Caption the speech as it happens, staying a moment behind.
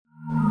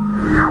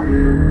Well,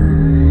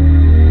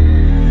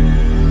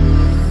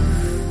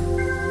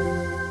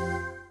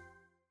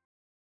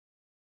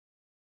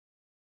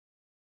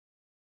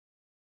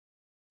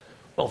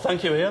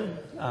 thank you, Ian,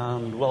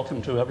 and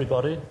welcome to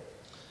everybody.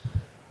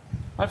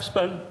 I've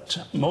spent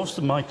most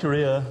of my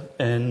career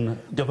in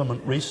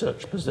government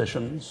research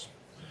positions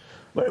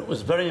where it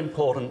was very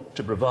important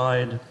to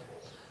provide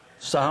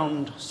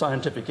sound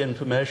scientific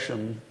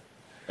information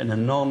in a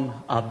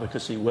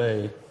non-advocacy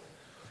way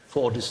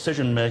for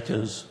decision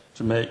makers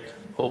to make,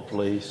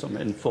 hopefully, some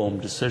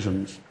informed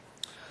decisions.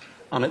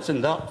 And it's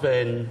in that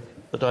vein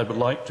that I would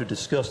like to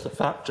discuss the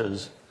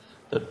factors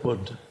that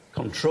would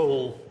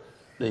control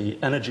the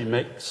energy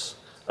mix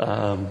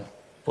for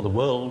the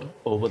world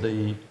over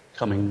the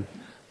coming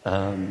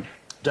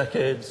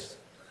decades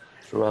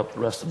throughout the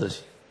rest of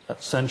this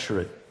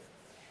century.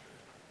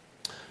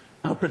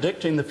 Now,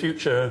 predicting the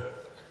future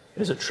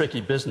is a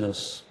tricky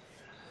business,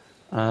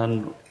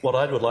 and what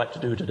I would like to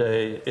do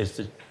today is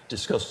to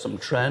discuss some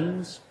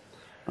trends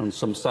and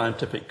some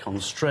scientific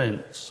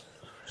constraints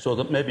so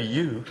that maybe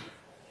you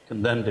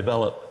can then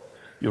develop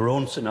your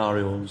own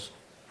scenarios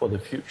for the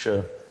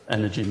future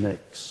energy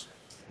mix.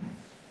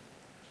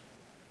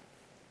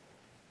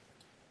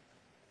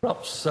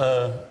 Perhaps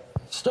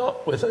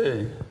start with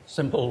a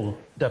simple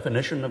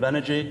definition of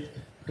energy,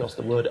 because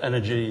the word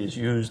energy is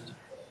used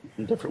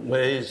in different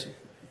ways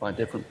by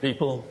different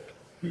people.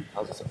 It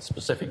has a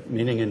specific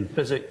meaning in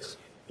physics,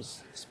 a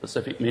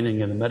specific meaning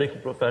in the medical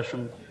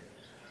profession.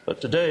 But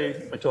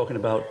today we're talking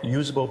about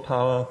usable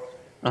power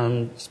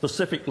and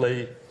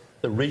specifically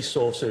the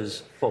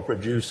resources for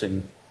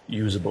producing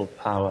usable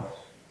power.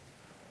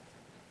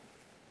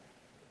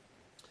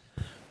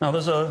 Now,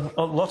 there's a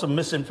lot of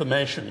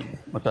misinformation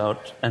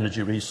about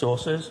energy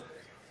resources,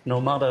 no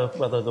matter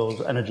whether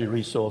those energy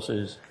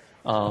resources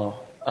are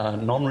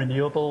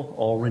non-renewable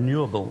or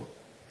renewable.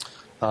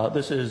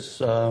 This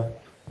is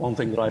one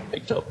thing that I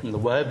picked up from the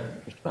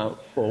web just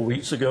about 4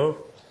 weeks ago.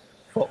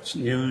 Fox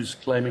News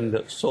claiming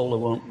that solar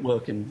won't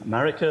work in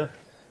America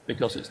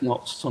because it's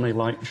not sunny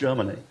like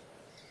Germany.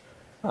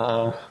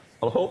 Well,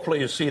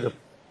 hopefully you see the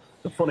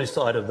funny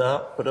side of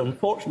that, but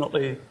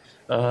unfortunately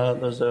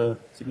there's a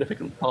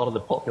significant part of the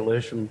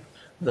population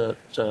that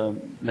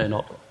may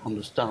not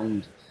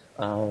understand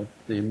the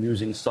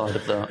amusing side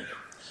of that.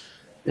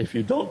 If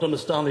you don't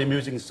understand the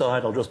amusing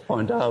side, I'll just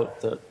point out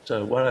that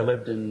where I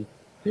lived in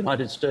the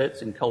United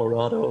States, in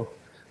Colorado,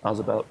 has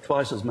about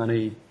twice as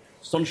many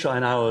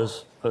sunshine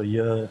hours per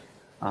year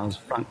as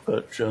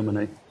Frankfurt,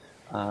 Germany,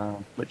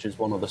 which is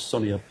one of the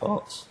sunnier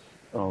parts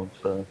of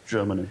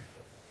Germany.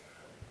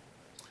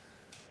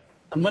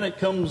 And when it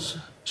comes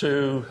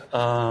to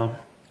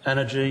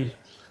energy,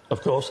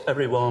 of course,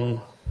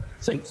 everyone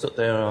thinks that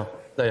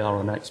they are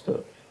an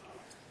expert.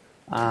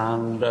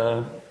 And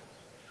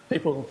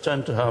people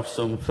tend to have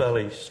some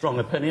fairly strong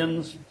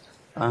opinions,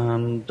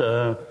 and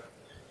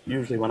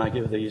usually when I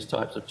give these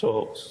types of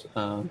talks,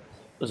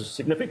 there's a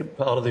significant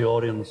part of the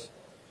audience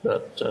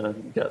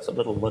that gets a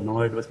little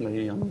annoyed with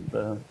me,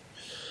 and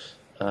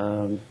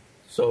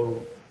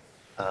so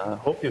I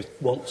hope you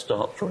won't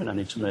start throwing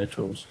any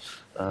tomatoes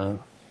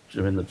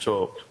during the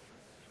talk.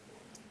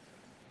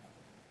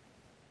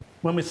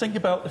 When we think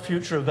about the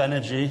future of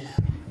energy,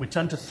 we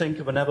tend to think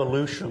of an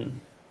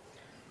evolution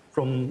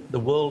from the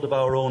world of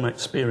our own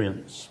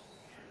experience.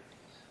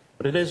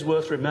 But it is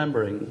worth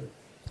remembering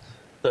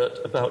that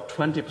about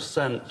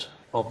 20%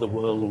 of the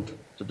world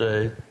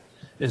today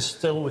is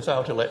still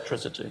without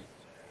electricity,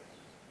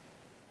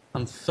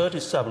 and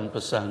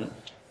 37%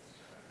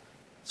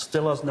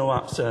 still has no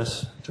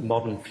access to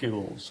modern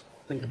fuels.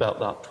 Think about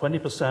that,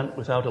 20%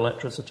 without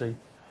electricity,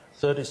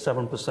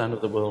 37%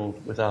 of the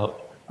world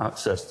without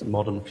access to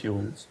modern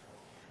fuels.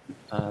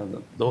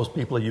 Those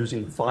people are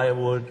using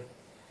firewood,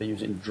 they're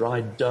using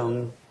dried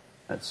dung,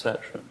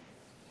 etc.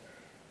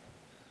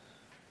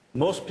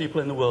 Most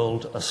people in the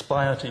world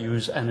aspire to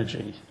use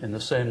energy in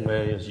the same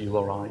way as you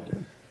or I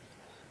do.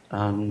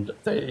 And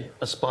they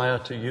aspire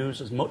to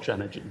use as much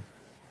energy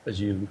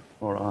as you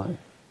or I.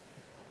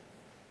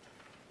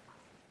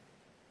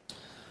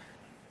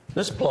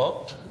 This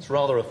plot is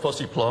rather a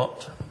fussy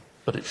plot,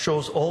 but it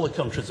shows all the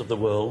countries of the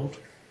world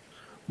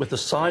with the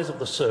size of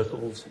the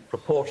circles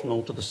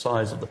proportional to the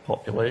size of the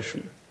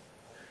population.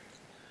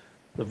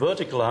 The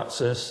vertical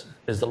axis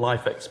is the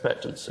life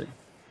expectancy,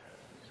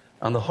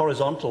 and the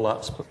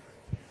horizontal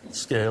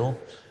scale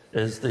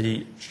is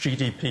the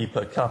GDP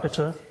per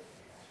capita,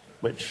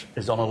 which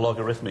is on a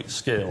logarithmic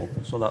scale,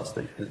 so that's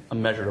a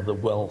measure of the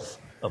wealth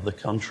of the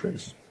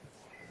countries.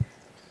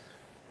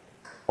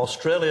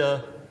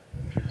 Australia,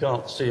 if you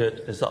can't see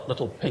it, is that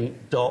little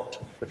pink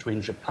dot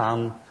between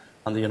Japan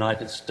and the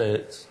United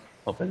States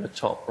up in the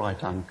top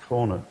right-hand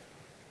corner.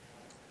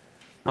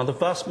 Now, the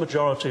vast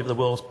majority of the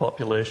world's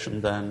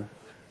population then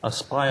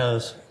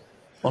aspires,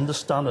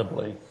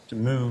 understandably, to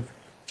move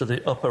to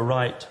the upper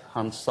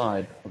right-hand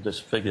side of this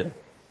figure,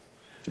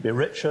 to be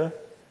richer,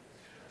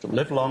 to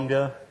live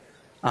longer,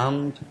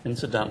 and,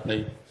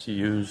 incidentally, to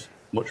use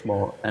much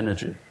more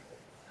energy.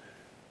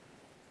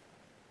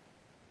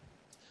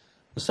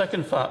 The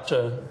second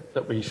factor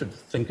that we should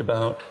think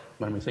about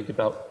when we think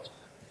about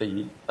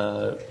the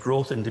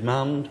growth in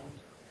demand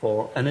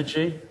for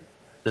energy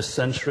this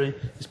century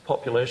is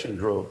population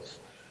growth.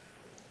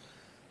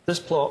 This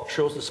plot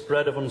shows the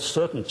spread of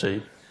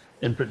uncertainty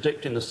in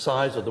predicting the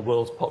size of the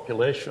world's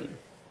population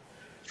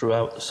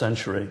throughout the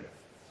century,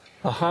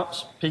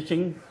 perhaps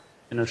peaking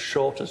in as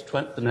short as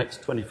the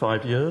next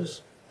 25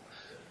 years,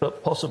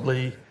 but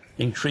possibly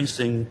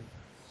increasing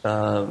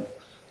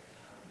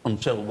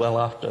until well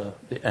after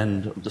the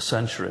end of the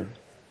century.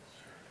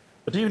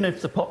 But even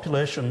if the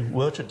population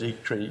were to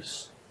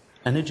decrease,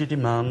 energy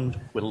demand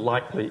will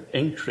likely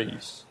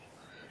increase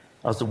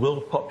as the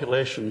world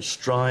population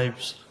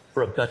strives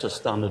for a better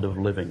standard of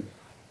living.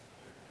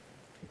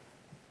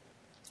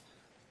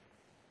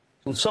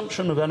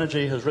 Consumption of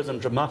energy has risen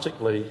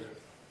dramatically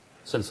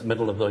since the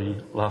middle of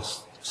the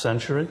last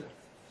century.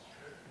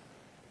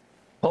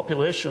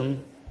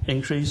 Population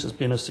increase has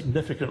been a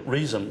significant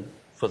reason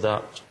for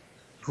that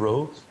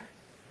growth,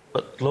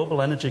 but in global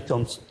energy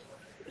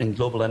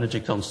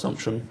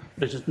consumption,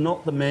 it is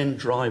not the main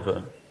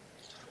driver.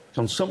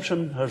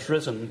 Consumption has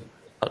risen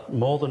at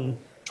more than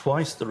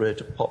twice the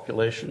rate of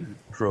population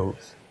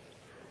growth.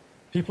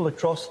 People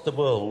across the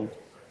world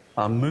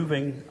are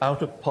moving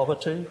out of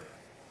poverty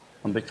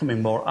and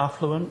becoming more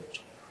affluent,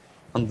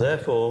 and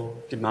therefore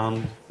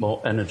demand more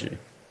energy.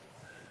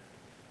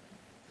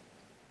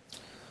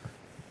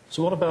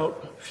 So what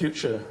about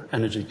future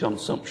energy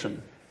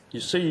consumption? You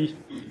see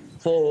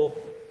four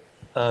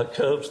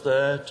curves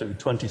there to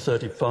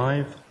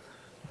 2035.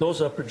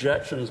 Those are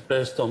projections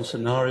based on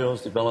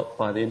scenarios developed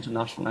by the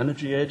International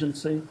Energy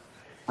Agency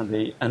and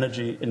the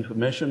Energy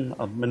Information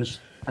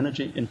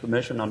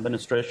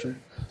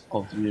Administration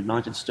of the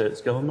United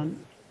States government.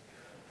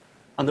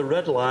 And the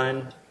red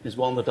line is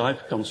one that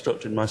I've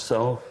constructed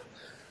myself,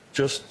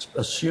 just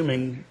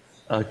assuming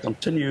a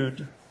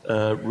continued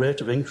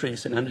rate of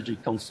increase in energy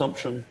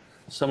consumption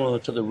similar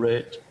to the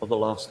rate of the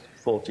last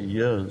 40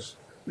 years,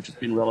 which has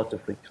been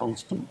relatively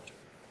constant.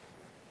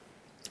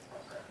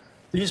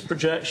 These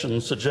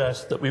projections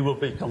suggest that we will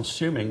be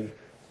consuming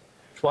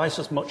twice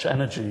as much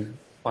energy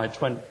by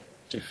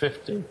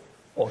 2050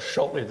 or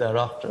shortly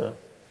thereafter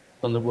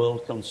than the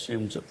world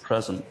consumes at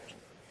present.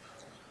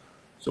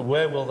 So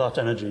where will that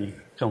energy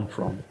come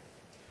from?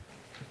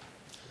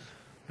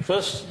 The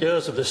first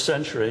years of this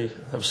century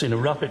have seen a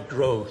rapid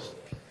growth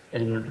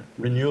in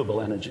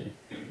renewable energy.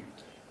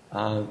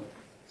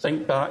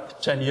 Think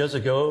back 10 years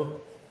ago,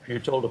 if you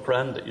told a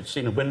friend that you'd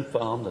seen a wind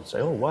farm, they'd say,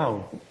 "Oh,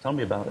 wow, tell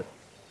me about it."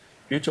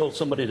 If you told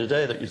somebody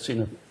today that you'd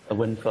seen a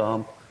wind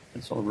farm,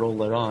 they'd sort of roll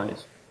their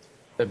eyes.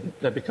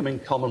 They're becoming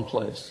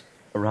commonplace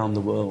around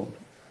the world.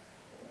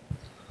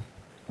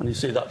 And you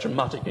see that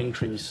dramatic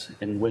increase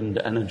in wind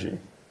energy.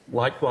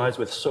 Likewise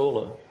with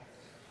solar.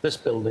 This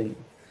building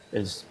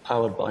is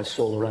powered by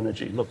solar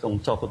energy. Look on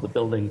top of the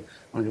building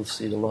and you'll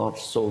see the large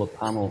solar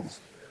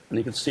panels. And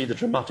you can see the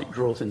dramatic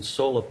growth in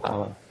solar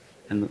power,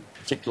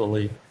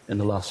 particularly in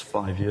the last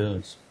 5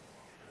 years.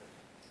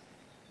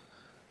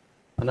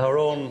 And our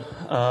own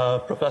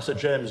Professor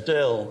James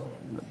Dale,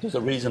 there's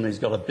a reason he's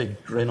got a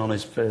big grin on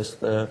his face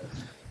there.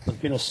 There's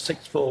been a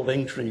 6-fold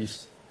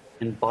increase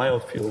in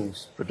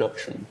biofuels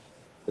production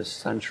this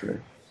century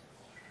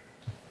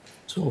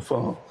so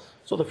far.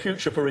 So the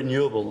future for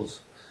renewables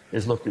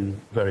is looking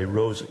very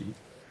rosy.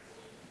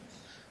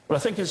 But I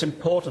think it's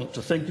important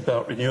to think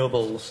about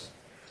renewables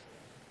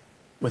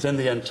within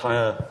the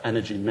entire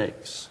energy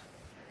mix.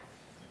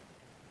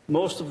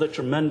 Most of the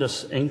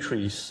tremendous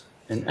increase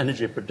in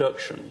energy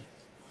production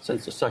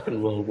since the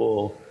Second World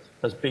War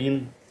has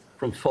been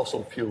from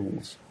fossil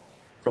fuels,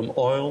 from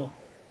oil,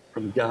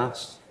 from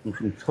gas, and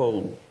from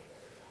coal.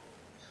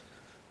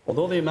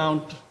 Although the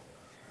amount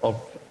of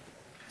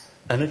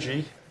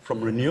energy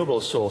from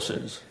renewable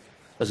sources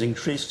has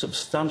increased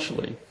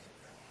substantially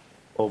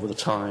over the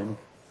time,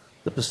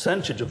 the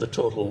percentage of the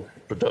total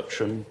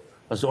production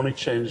has only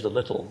changed a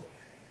little.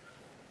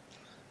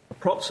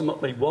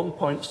 Approximately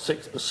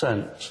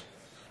 1.6%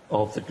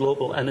 of the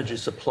global energy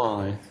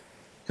supply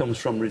comes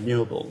from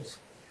renewables,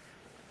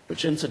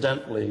 which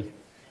incidentally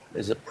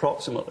is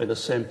approximately the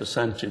same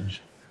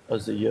percentage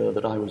as the year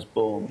that I was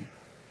born.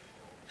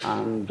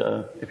 And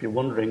if you're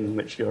wondering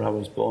which year I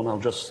was born, I'll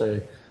just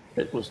say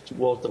it was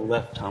towards the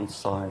left-hand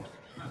side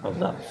of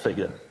that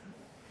figure.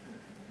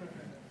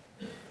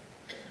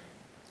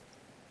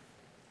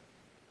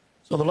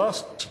 So the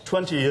last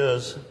 20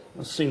 years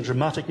has seen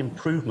dramatic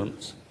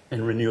improvements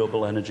in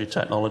renewable energy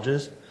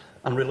technologies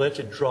and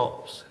related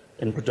drops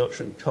in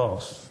production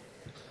costs.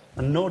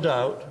 And no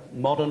doubt,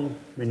 modern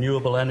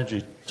renewable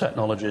energy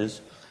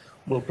technologies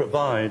will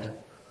provide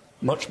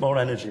much more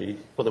energy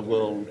for the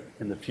world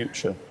in the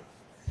future.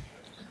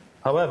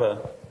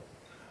 However,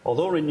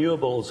 although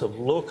renewables have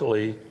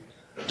locally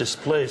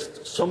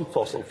displaced some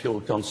fossil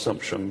fuel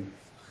consumption,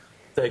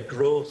 their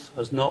growth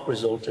has not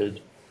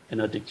resulted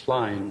in a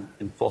decline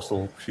in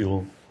fossil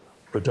fuel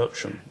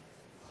production.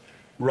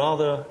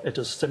 Rather, it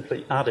has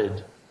simply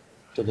added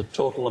to the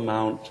total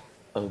amount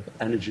of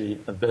energy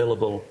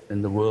available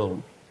in the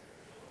world.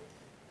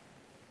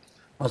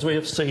 As we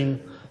have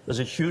seen, there's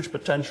a huge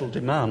potential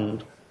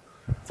demand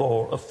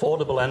for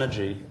affordable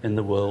energy in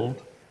the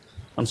world,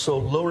 and so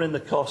lowering the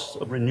cost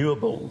of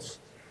renewables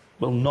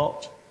will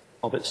not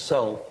of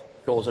itself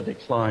cause a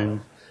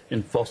decline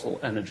in fossil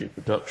energy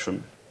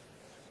production.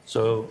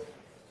 So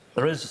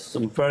there is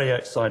some very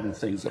exciting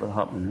things that are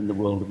happening in the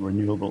world of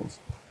renewables,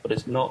 but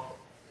it's not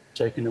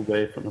taking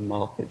away from the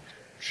market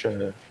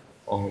share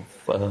of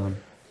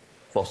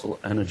fossil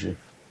energy.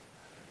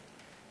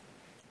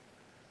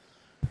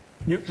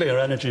 Nuclear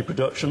energy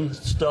production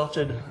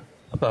started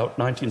about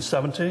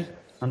 1970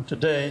 and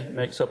today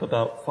makes up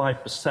about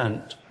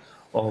 5%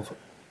 of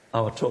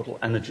our total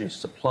energy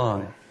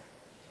supply.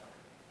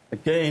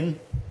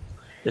 Again,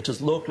 it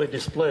has locally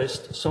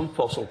displaced some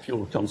fossil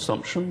fuel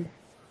consumption,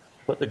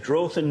 but the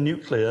growth in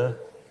nuclear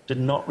did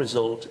not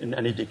result in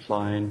any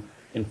decline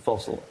in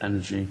fossil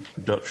energy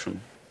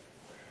production.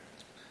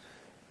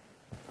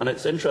 And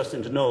it's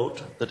interesting to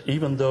note that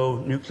even though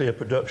nuclear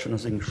production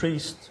has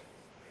increased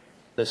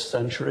this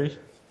century,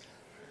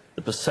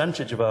 the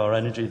percentage of our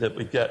energy that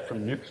we get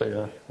from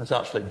nuclear has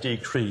actually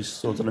decreased,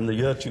 so that in the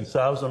year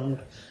 2000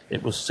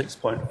 it was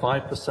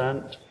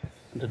 6.5%,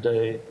 and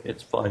today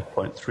it's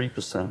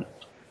 5.3%.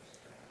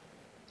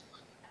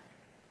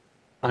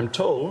 I'm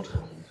told,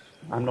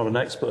 I'm not an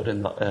expert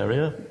in that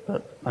area,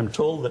 but I'm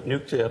told that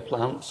nuclear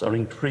plants are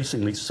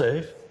increasingly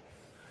safe,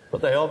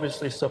 but they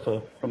obviously suffer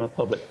from a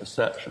public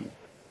perception.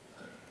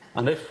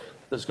 And if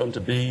there's going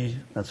to be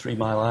a 3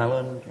 Mile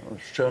Island, or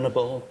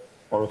Chernobyl,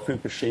 or a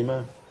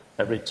Fukushima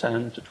every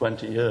 10 to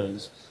 20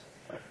 years,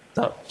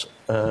 that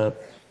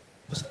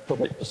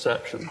public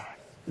perception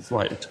is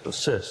likely to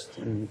persist,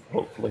 and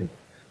hopefully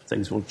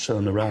things will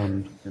turn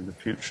around in the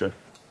future.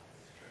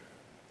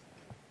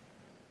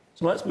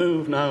 So let's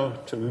move now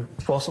to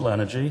fossil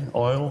energy,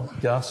 oil,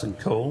 gas and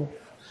coal.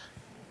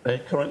 They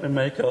currently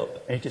make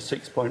up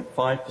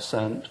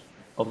 86.5%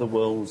 of the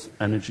world's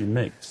energy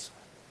mix.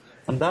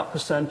 And that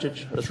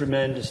percentage has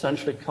remained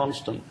essentially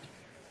constant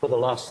for the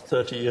last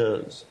 30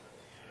 years.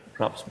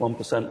 Perhaps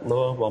 1%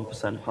 lower,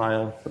 1%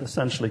 higher, but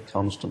essentially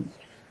constant.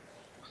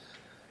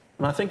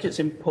 And I think it's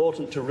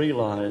important to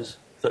realise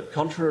that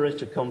contrary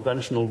to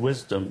conventional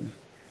wisdom,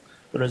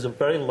 there is a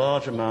very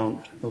large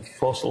amount of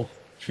fossil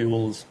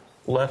fuels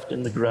left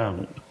in the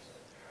ground,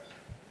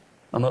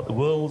 and that the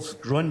world's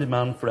growing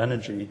demand for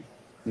energy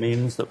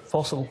means that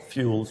fossil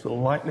fuels will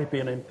likely be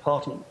an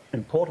important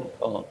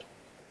part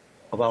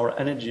of our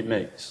energy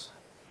mix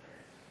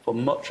for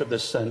much of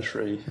this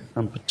century,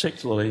 and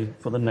particularly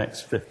for the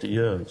next 50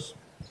 years.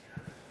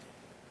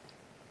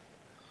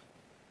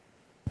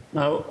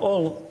 Now,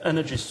 all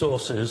energy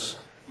sources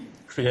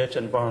create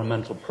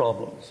environmental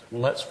problems. And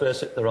let's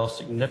face it, there are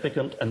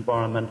significant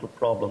environmental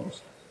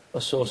problems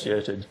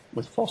associated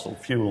with fossil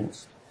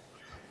fuels.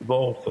 We're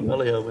all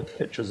familiar with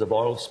pictures of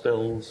oil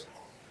spills,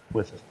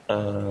 with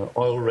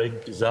oil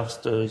rig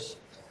disasters,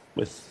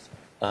 with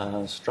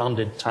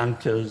stranded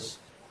tankers,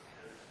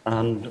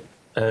 and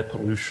air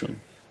pollution.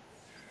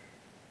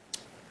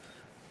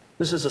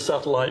 This is a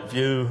satellite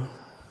view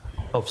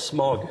of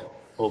smog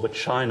over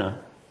China,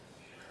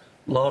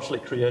 largely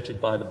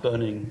created by the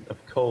burning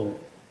of coal.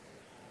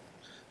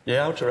 The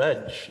outer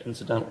edge,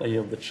 incidentally,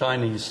 of the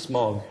Chinese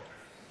smog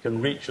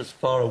can reach as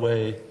far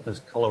away as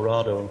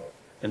Colorado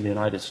in the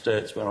United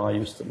States, where I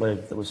used to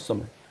live. There was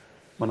some,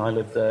 when I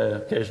lived there,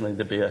 occasionally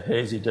there'd be a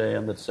hazy day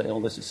and they'd say, oh,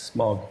 this is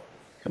smog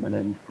coming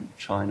in from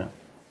China.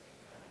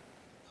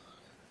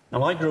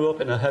 Now, I grew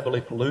up in a heavily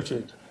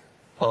polluted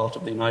part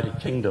of the United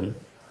Kingdom,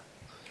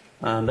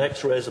 and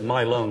X-rays of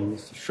my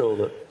lungs show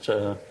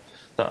that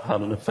that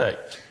had an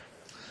effect.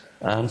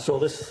 And so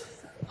this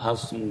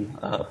has some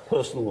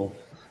personal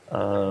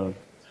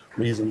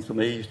reasons for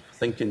me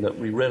thinking that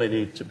we really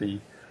need to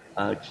be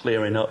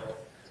clearing up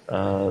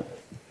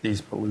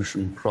these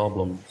pollution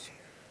problems.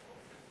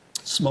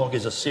 Smog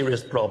is a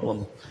serious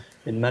problem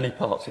in many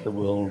parts of the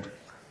world,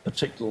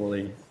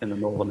 particularly in the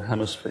Northern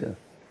Hemisphere.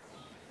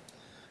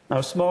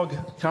 Now,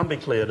 smog can be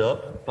cleared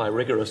up by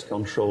rigorous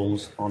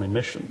controls on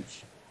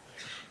emissions,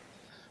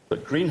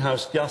 but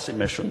greenhouse gas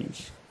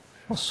emissions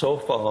are so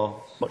far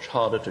much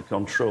harder to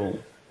control,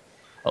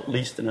 at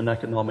least in an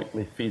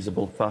economically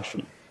feasible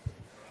fashion.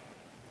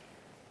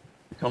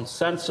 The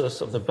consensus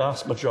of the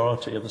vast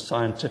majority of the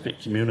scientific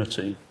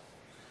community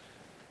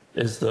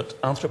is that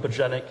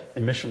anthropogenic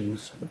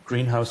emissions of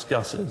greenhouse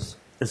gases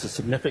is a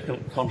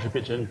significant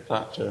contributing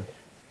factor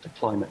to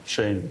climate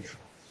change.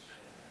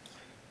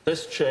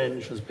 This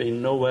change has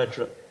been nowhere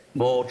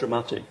more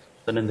dramatic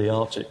than in the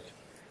Arctic.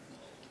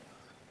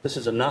 This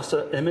is a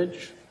NASA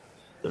image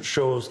that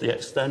shows the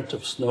extent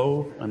of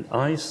snow and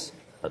ice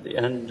at the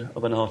end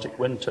of an Arctic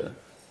winter.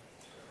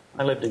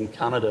 I lived in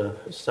Canada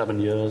for 7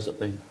 years at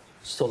the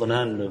southern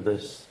end of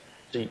this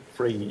deep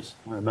freeze.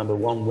 I remember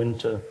one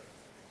winter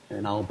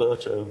in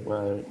Alberta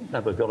where it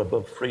never got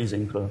above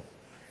freezing for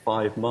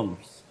 5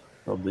 months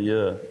of the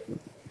year.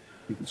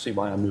 You can see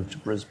why I moved to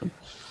Brisbane.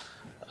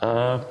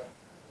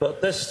 But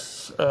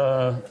this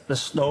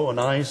snow and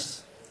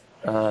ice,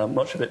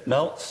 much of it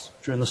melts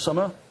during the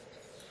summer.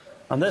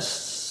 And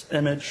this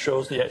image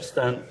shows the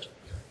extent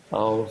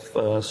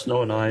of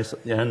snow and ice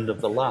at the end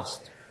of the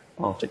last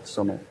Arctic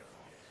summer.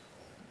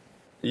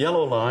 The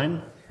yellow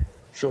line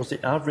shows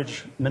the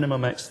average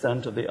minimum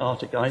extent of the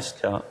Arctic ice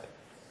cap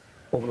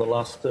over the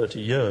last 30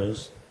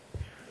 years.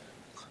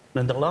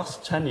 And in the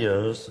last 10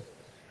 years,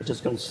 it has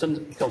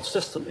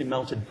consistently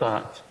melted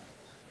back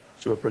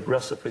to a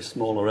progressively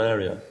smaller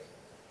area.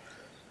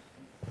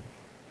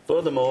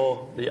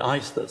 Furthermore, the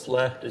ice that's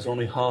left is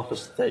only half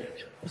as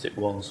thick as it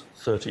was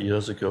 30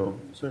 years ago.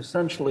 So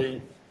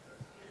essentially,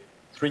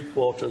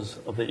 3/4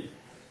 of the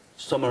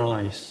summer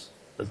ice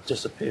has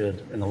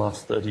disappeared in the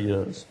last 30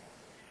 years.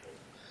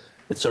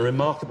 It's a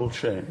remarkable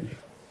change,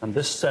 and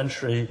this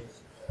century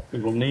we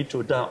will need to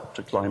adapt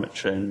to climate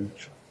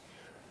change,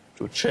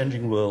 to a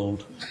changing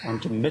world,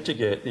 and to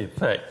mitigate the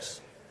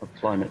effects of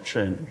climate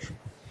change.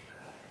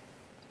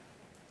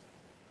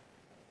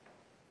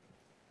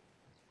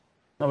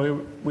 Now,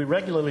 we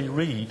regularly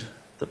read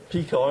that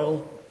peak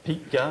oil,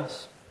 peak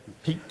gas,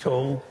 and peak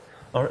coal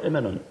are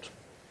imminent.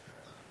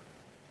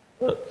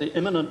 But the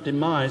imminent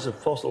demise of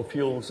fossil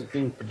fuels has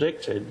been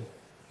predicted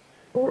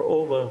for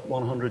over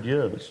 100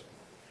 years.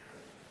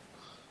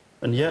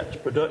 And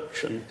yet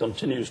production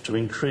continues to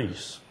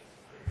increase.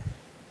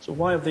 So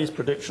why have these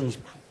predictions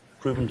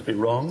proven to be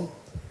wrong?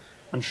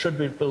 And should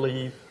we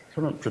believe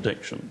current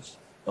predictions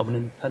of an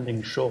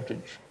impending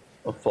shortage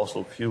of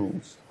fossil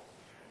fuels?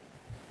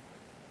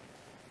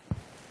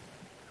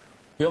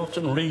 We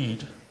often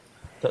read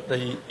that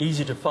the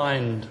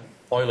easy-to-find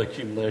oil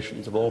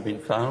accumulations have all been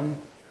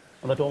found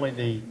and that only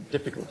the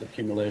difficult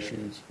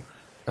accumulations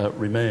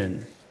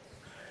remain.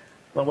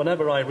 Well,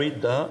 whenever I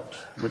read that,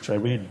 which I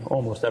read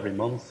almost every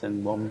month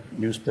in one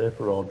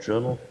newspaper or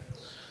journal,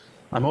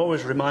 I'm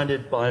always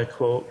reminded by a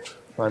quote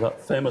by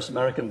that famous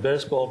American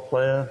baseball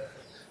player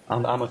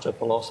and amateur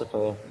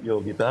philosopher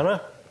Yogi Berra.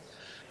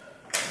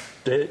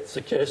 It's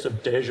a case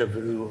of déjà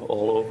vu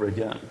all over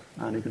again.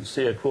 And you can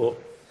see a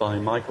quote by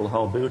Michael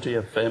Halbuty,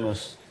 a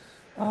famous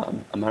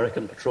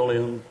American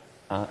petroleum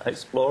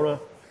explorer.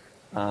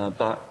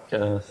 Back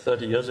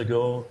 30 years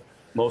ago,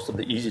 most of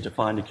the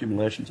easy-to-find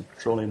accumulations of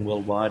petroleum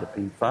worldwide have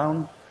been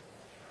found.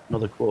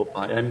 Another quote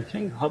by M.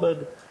 King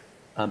Hubbard,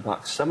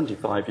 back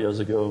 75 years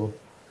ago,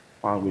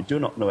 while we do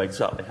not know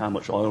exactly how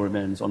much oil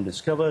remains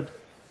undiscovered,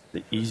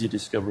 the easy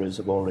discoveries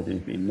have already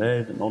been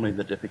made and only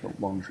the difficult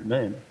ones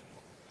remain.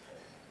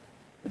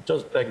 It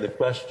does beg the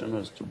question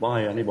as to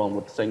why anyone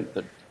would think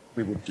that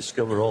we would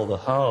discover all the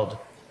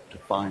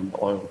hard-to-find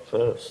oil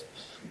first.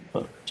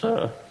 But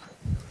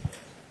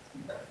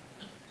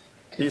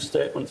these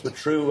statements were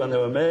true when they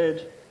were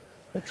made,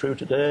 they're true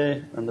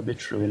today, and they'll be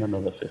true in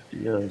another 50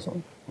 years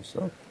or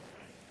so.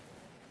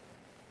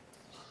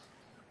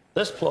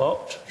 This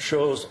plot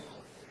shows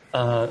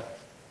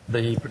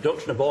the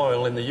production of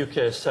oil in the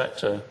UK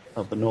sector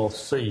of the North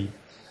Sea,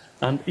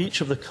 and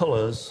each of the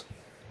colours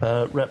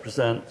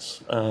represents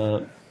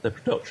the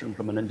production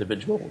from an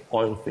individual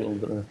oil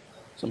field. There are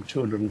some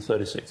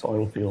 236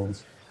 oil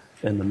fields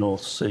in the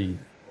North Sea.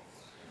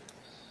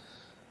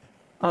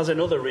 As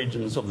in other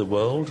regions of the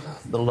world,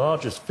 the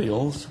largest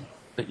fields,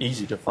 the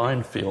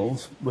easy-to-find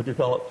fields, were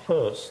developed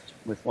first,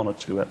 with one or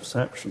two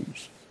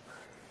exceptions.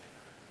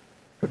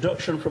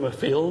 Production from a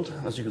field,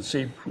 as you can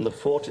see from the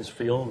Forties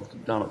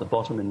field down at the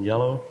bottom in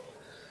yellow,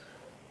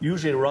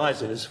 usually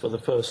rises for the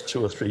first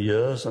 2 or 3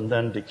 years and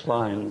then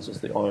declines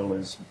as the oil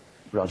is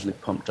gradually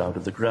pumped out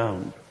of the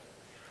ground.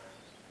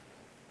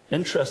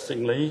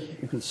 Interestingly,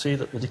 you can see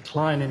that the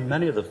decline in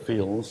many of the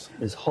fields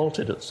is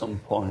halted at some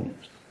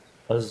point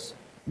as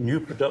new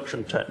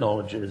production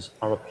technologies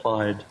are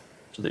applied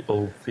to the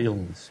old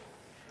fields.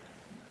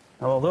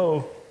 Now,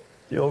 although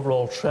the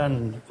overall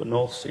trend for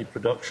North Sea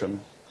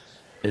production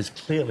is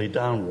clearly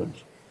downward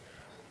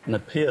and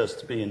appears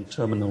to be in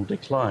terminal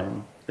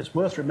decline, it's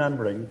worth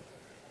remembering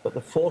that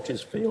the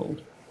Forties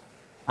field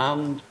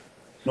and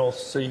North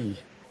Sea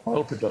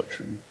oil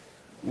production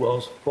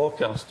was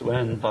forecast to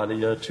end by the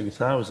year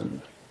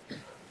 2000,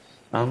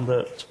 and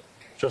that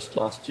just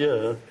last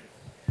year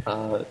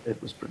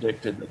it was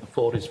predicted that the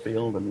Forties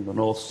field and the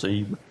North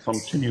Sea would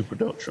continue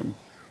production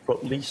for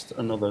at least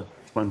another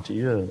 20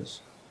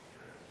 years.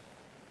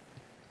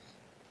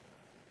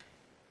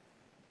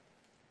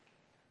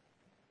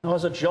 Now,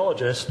 as a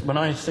geologist, when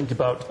I think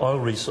about oil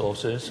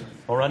resources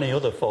or any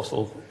other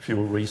fossil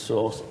fuel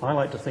resource, I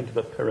like to think of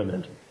a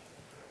pyramid.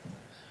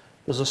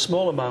 There's a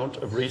small amount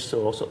of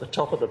resource at the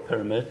top of the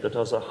pyramid that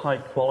has a high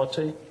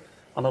quality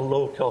and a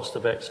low cost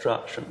of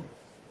extraction.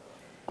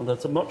 And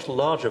there's a much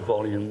larger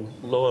volume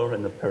lower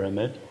in the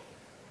pyramid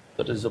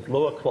that is of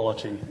lower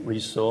quality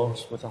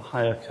resource with a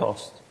higher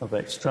cost of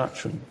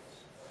extraction.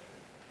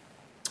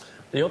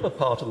 The upper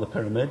part of the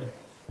pyramid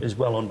is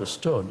well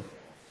understood.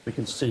 We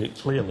can see it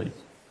clearly.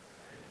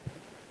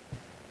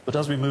 But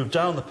as we move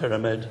down the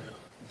pyramid,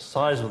 the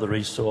size of the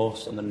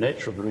resource and the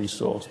nature of the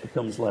resource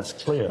becomes less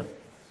clear.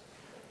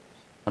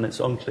 And it's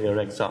unclear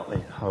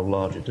exactly how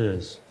large it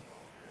is.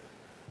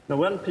 Now,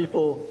 when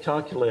people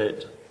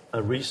calculate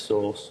a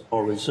resource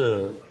or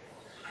reserve,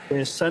 they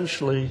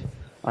essentially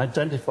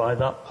identify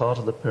that part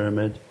of the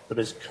pyramid that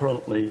is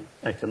currently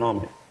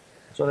economic.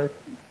 So they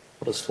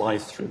put a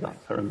slice through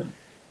that pyramid.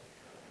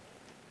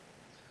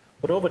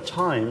 But over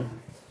time,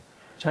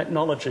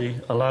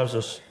 technology allows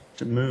us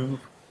to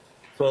move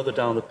further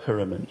down the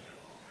pyramid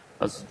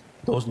as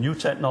those new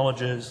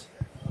technologies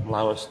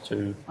allow us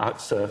to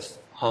access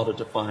harder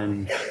to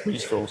find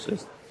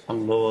resources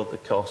and lower the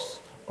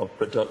costs of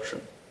production.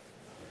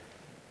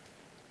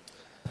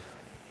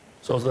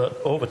 So that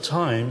over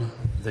time,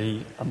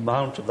 the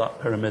amount of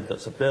that pyramid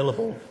that's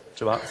available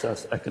to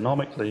access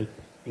economically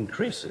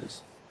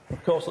increases.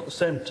 Of course, at the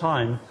same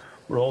time,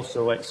 we're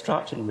also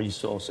extracting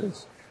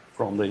resources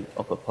from the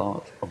upper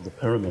part of the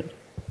pyramid.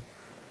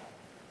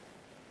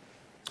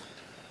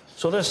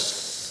 So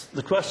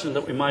the question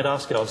that we might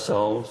ask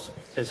ourselves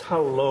is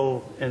how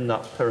low in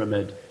that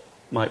pyramid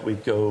might we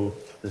go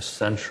this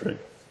century?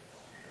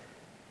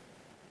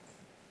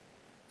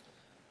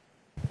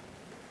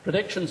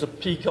 Predictions of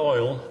peak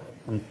oil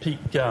and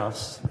peak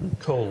gas and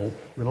coal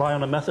rely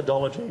on a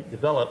methodology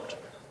developed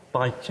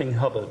by King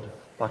Hubbard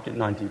back in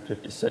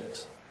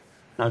 1956.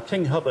 Now,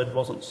 King Hubbard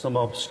wasn't some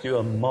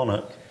obscure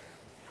monarch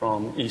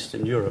from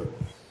Eastern Europe.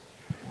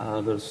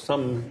 There's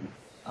some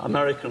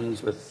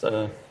Americans with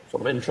sort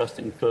of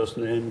interesting first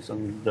names,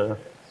 and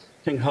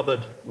King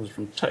Hubbard was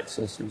from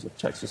Texas. He was a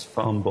Texas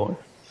farm boy.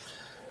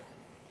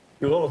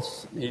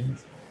 He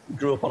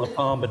grew up on a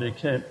farm, but he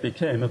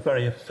became a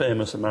very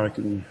famous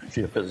American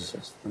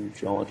geophysicist and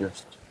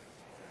geologist.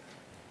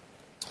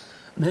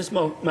 And his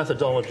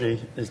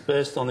methodology is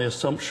based on the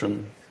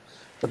assumption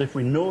that if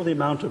we know the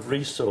amount of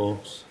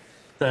resource,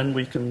 then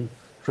we can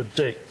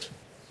predict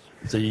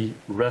the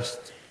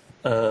rest,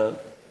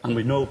 and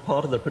we know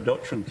part of the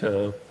production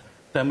curve,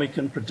 then we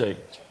can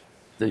predict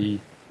the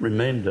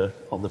remainder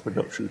of the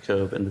production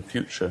curve in the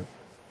future.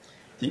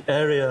 The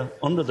area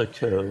under the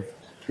curve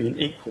being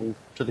equal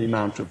to the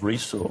amount of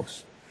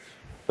resource.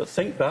 But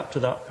think back to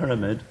that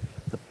pyramid.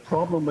 The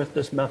problem with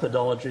this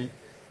methodology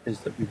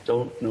is that we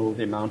don't know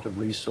the amount of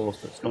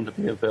resource that's going to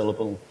be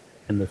available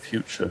in the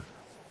future.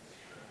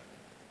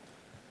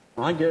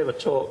 I gave a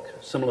talk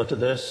similar to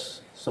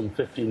this some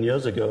 15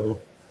 years ago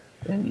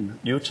in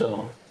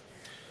Utah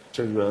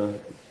to a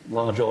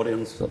large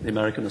audience at the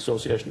American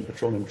Association of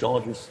Petroleum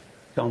Geologists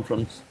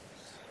conference.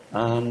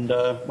 And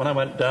when I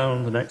went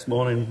down the next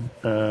morning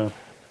for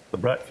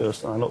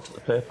breakfast and I looked at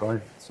the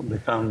paper, somebody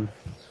found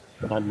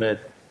that I'd made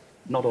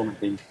not only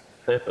the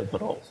paper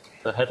but also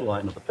the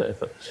headline of the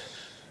paper.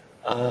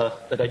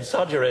 That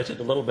exaggerated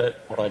a little bit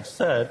what I'd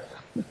said,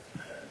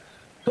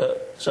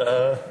 but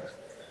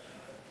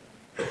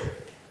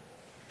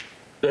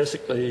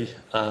basically,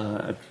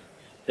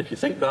 if you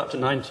think back to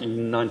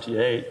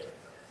 1998,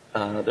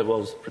 there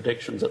was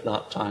predictions at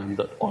that time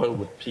that oil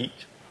would peak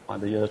by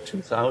the year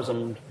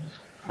 2000,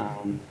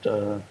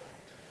 and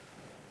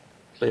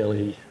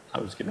clearly I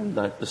was given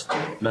this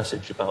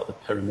message about the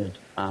pyramid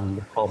and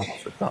the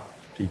problems with that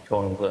peak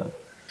oil there.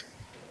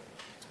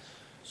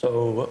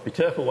 So be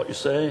careful what you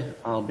say.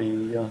 I'll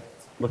be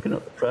looking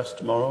at the press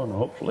tomorrow and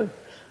hopefully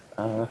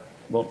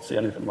won't see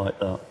anything like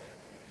that.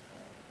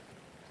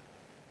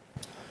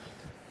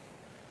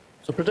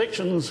 So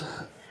predictions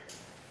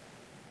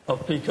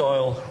of peak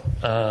oil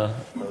have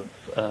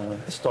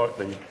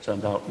historically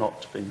turned out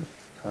not to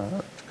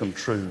come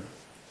true.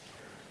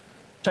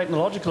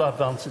 Technological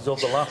advances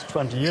over the last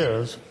 20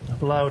 years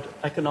have allowed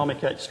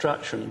economic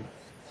extraction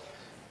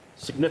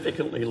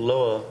significantly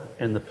lower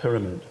in the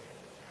pyramid.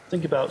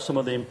 Think about some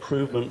of the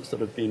improvements that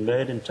have been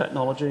made in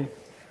technology.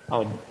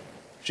 Our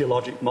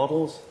geologic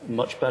models are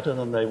much better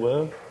than they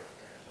were.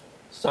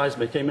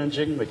 Seismic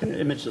imaging, we can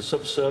image the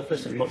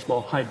subsurface in much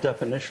more high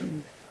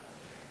definition.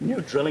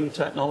 New drilling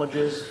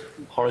technologies,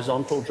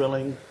 horizontal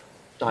drilling,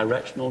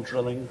 directional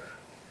drilling,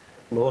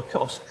 lower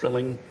cost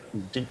drilling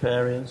in deep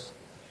areas.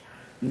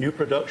 New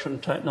production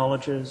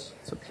technologies,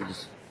 such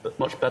as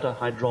much better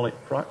hydraulic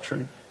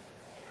fracturing.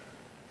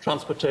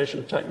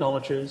 Transportation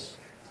technologies.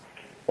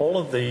 All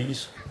of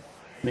these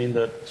mean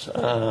that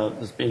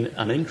there's been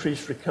an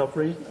increased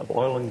recovery of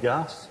oil and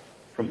gas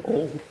from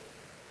old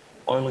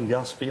oil and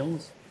gas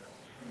fields.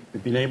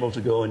 We've been able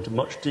to go into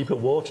much deeper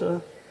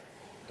water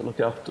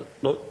to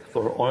look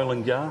for oil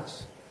and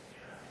gas,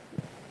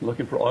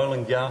 looking for oil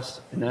and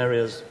gas in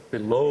areas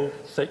below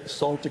thick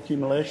salt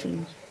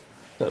accumulations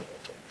that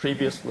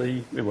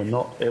previously we were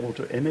not able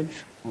to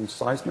image on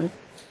seismic.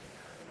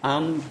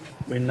 And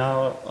we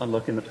now are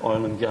looking at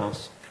oil and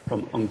gas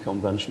from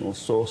unconventional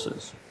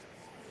sources.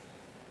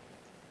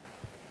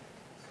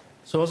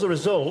 So as a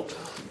result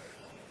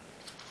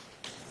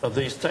of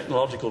these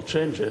technological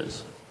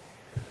changes,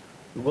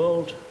 the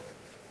world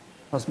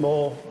has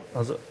more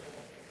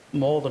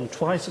than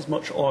twice as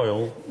much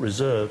oil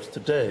reserves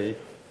today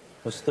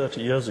as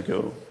 30 years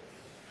ago,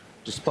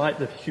 despite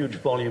the huge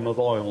volume of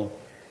oil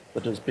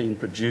that has been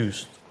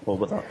produced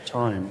over that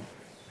time.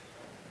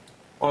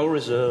 Oil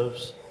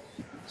reserves,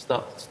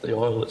 that's the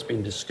oil that's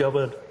been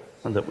discovered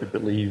and that we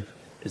believe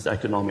is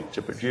economic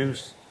to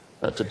produce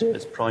at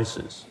today's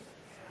prices.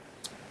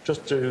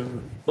 Just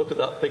to look at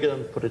that figure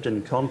and put it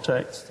in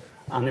context,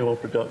 annual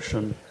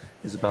production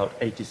is about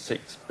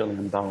 86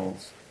 billion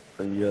barrels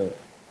per year.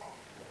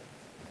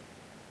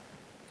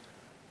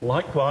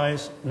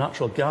 Likewise,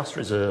 natural gas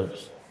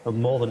reserves have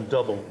more than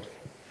doubled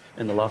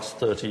in the last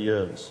 30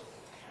 years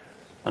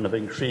and have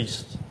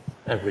increased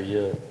every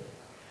year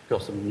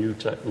because of new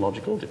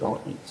technological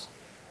developments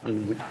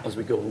and as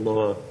we go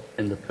lower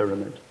in the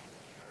pyramid.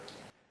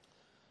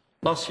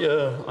 Last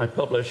year, I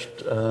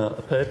published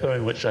a paper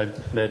in which I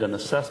made an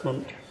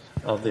assessment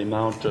of the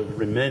amount of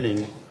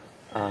remaining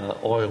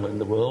oil in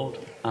the world,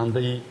 and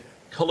the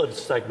coloured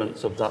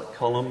segments of that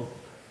column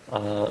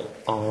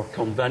are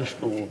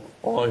conventional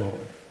oil.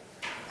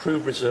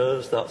 Proved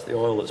reserves, that's the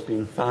oil that's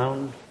been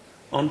found.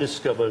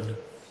 Undiscovered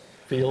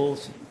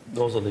fields,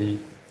 those are the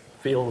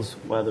fields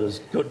where there's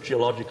good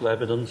geological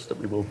evidence that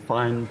we will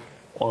find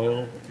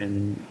oil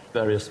in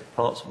various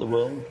parts of the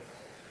world.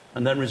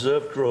 And then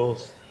reserve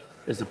growth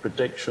is the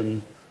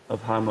prediction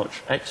of how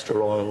much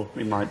extra oil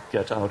we might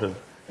get out of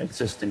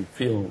existing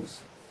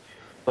fields.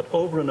 But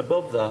over and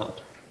above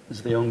that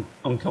is the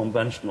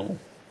unconventional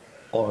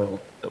oil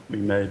that we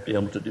may be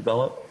able to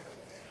develop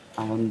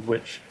and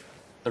which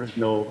there is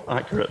no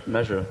accurate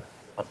measure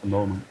at the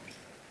moment.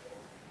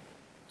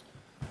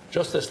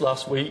 Just this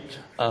last week,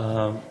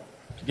 to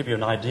give you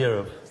an idea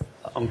of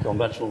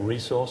unconventional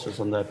resources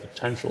and their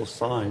potential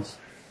size,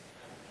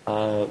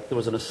 there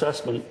was an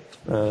assessment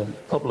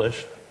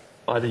published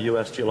by the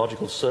US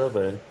Geological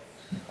Survey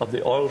of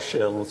the oil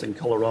shales in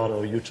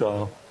Colorado,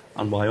 Utah,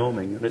 and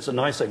Wyoming. And it's a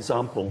nice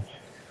example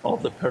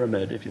of the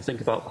pyramid. If you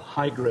think about the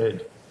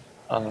high-grade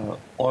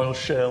oil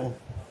shale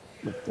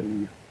with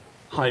the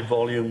high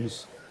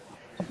volumes,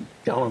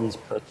 gallons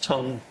per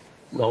ton,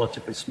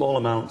 relatively small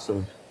amounts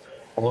of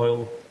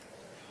oil.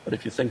 But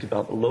if you think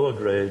about the lower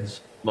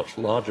grades, much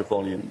larger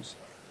volumes.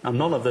 And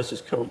none of this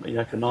is currently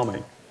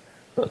economic,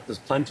 but there's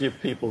plenty of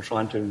people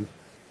trying to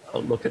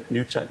look at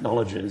new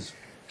technologies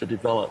to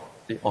develop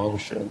the oil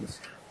shales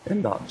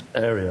in that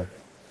area.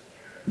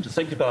 And to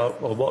think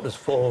about, well, what does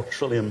 4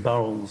 trillion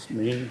barrels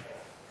mean?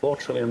 4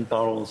 trillion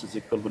barrels is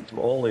equivalent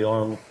to all the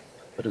oil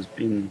that has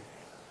been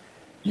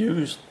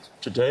used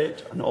to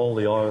date and all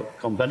the oil,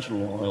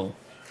 conventional oil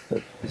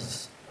that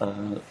is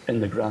in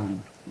the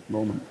ground at the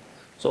moment.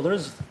 So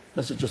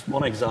this is just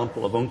one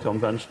example of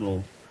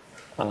unconventional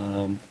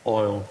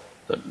oil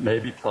that may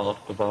be part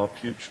of our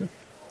future.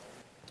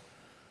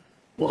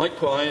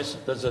 Likewise,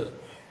 there's a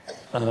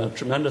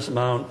tremendous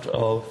amount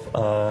of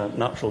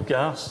natural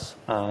gas.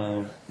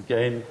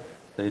 Again,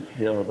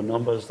 here are the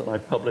numbers that I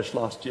published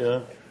last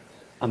year.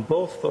 And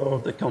both for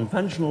the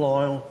conventional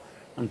oil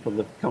and for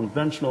the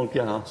conventional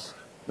gas,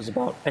 there's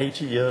about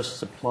 80 years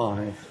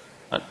supply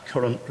at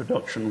current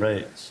production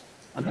rates.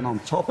 And then on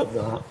top of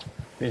that,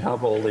 we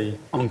have all the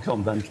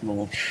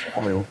unconventional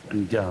oil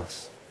and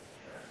gas.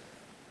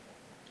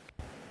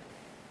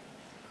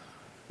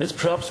 It's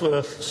perhaps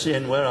worth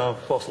seeing where our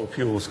fossil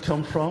fuels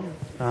come from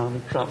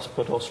and perhaps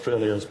put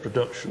Australia's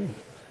production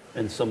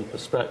in some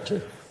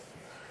perspective.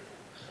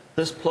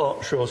 This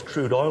plot shows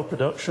crude oil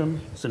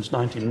production since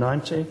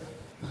 1990,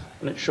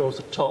 and it shows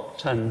the top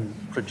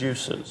 10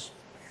 producers.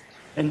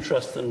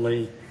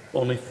 Interestingly,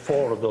 only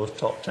 4 of those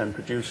top 10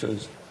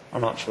 producers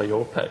are actually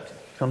OPEC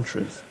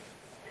countries.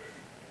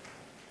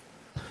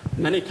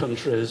 Many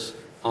countries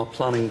are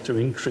planning to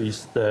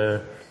increase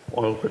their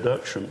oil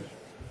production.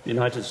 The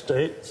United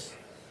States,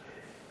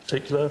 in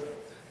particular,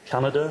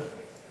 Canada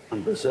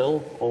and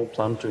Brazil all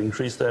plan to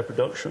increase their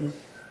production.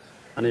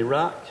 And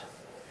Iraq,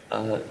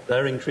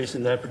 they're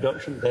increasing their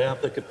production. They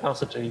have the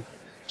capacity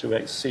to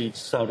exceed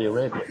Saudi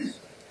Arabia's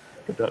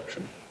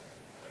production.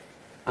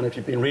 And if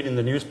you've been reading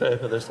the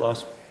newspaper this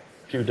last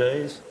few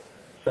days,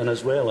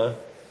 Venezuela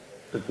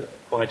could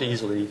quite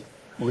easily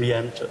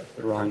re-enter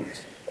the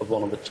ranks of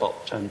one of the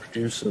top 10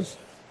 producers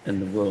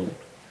in the world.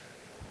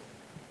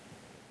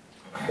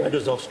 Where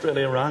does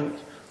Australia rank?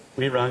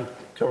 We rank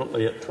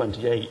currently at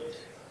 28th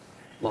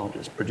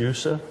largest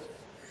producer.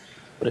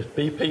 But if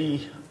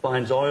BP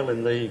finds oil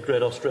in the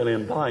Great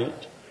Australian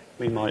Bight,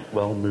 we might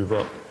well move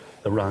up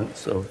the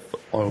ranks of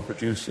oil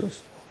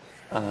producers.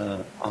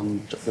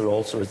 And there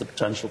also is the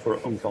potential for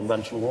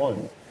unconventional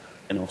oil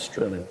in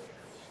Australia.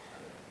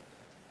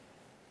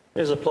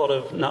 Here's a plot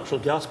of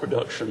natural gas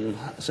production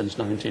since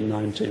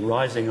 1990,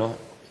 rising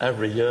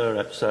every year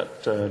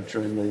except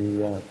during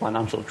the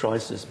financial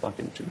crisis back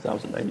in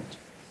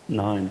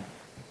 2008-9.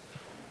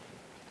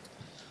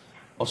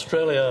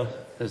 Australia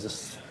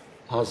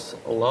has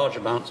a large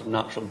amount of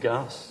natural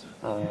gas,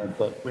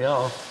 but we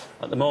are,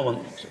 at the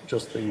moment,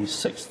 just the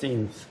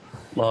 16th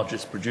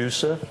largest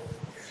producer.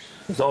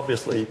 There's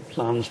obviously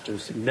plans to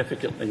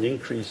significantly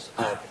increase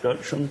our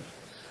production,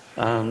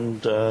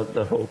 and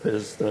the hope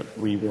is that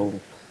we will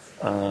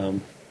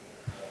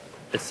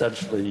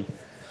essentially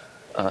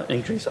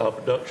increase our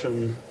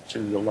production to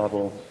the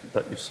level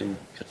that you see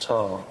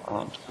Qatar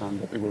at,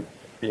 and that we will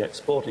be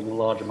exporting a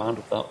large amount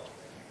of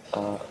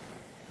that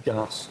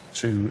gas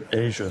to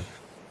Asia.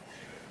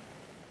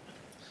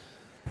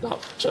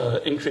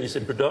 That increase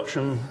in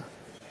production,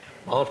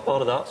 a large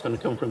part of that's going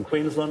to come from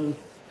Queensland,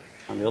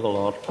 and the other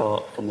large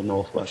part from the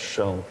Northwest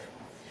Shelf.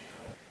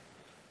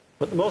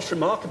 But the most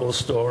remarkable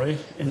story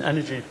in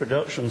energy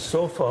production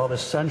so far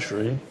this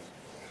century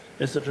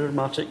is the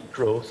dramatic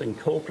growth in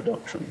coal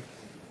production.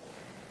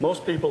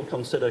 Most people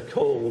consider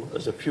coal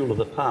as a fuel of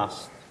the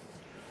past,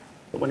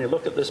 but when you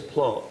look at this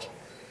plot,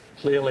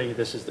 clearly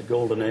this is the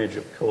golden age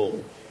of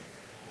coal.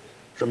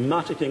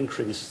 Dramatic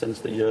increase since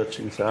the year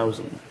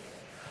 2000.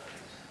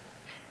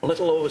 A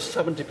little over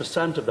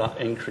 70% of that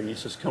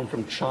increase has come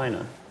from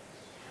China.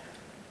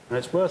 And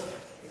it's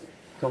worth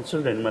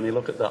considering when you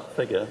look at that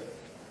figure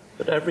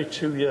that every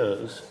 2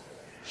 years,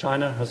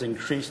 China has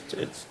increased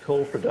its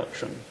coal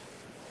production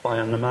by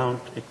an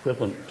amount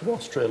equivalent to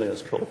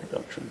Australia's coal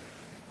production,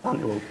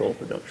 annual coal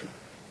production.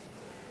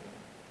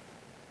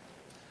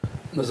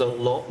 There's a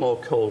lot more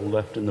coal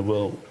left in the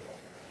world.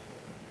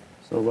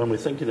 So when we're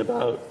thinking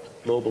about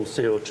global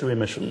CO2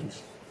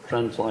 emissions,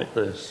 trends like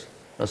this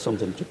are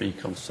something to be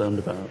concerned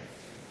about.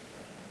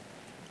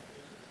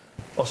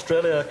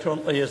 Australia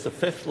currently is the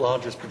 5th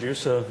largest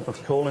producer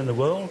of coal in the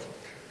world,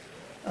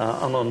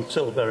 and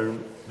until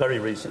very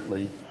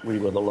recently, we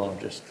were the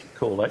largest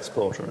coal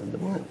exporter in the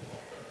world.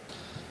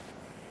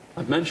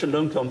 I've mentioned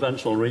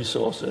unconventional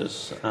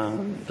resources,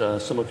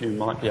 and some of you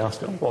might be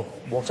asking,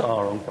 what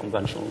are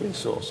unconventional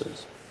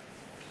resources?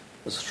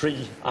 There's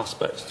 3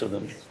 aspects to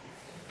them.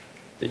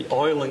 The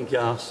oil and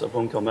gas of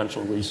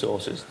unconventional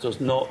resources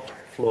does not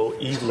flow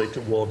easily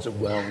towards a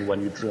well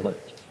when you drill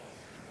it.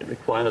 It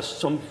requires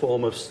some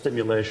form of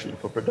stimulation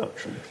for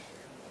production.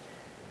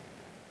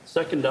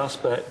 Second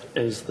aspect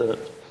is that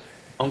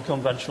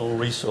unconventional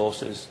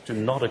resources do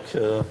not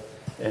occur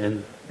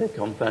in a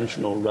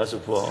conventional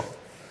reservoir.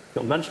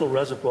 Conventional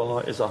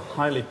reservoir is a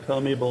highly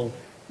permeable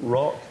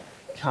rock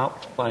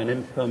capped by an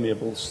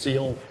impermeable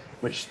seal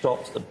which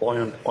stops the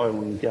buoyant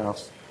oil and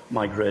gas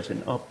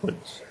migrating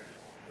upwards.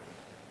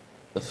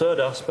 The third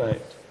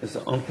aspect is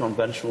that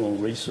unconventional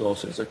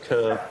resources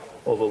occur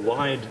over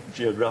wide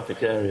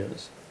geographic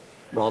areas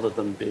rather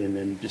than being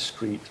in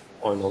discrete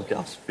oil or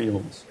gas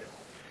fields.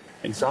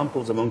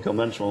 Examples of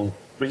unconventional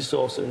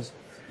resources: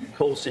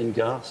 coal seam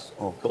gas,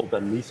 or coal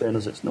bed methane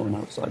as it's known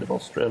outside of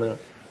Australia,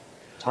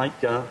 tight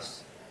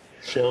gas,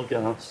 shale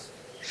gas,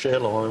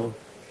 shale oil,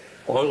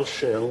 oil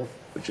shale,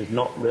 which is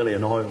not really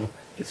an oil,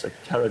 it's a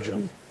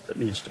kerogen that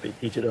needs to be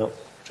heated up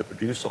to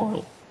produce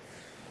oil,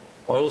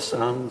 oil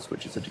sands,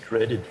 which is a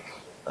degraded,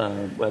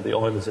 where the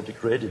oil is a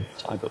degraded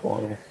type of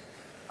oil,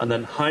 and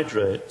then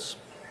hydrates,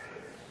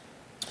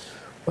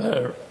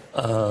 where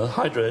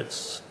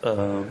hydrates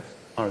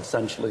are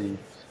essentially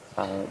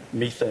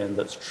methane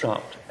that's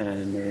trapped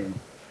in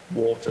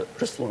a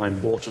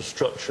crystalline water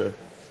structure.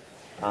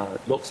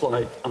 It looks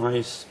like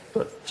ice,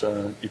 but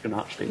you can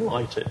actually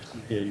light it.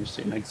 And here you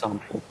see an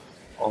example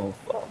of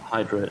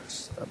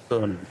hydrates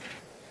burning.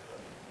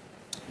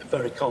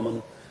 Very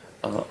common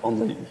on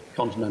the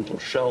continental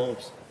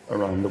shelves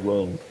around the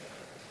world.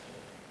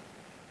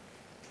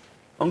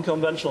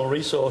 Unconventional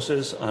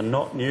resources are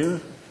not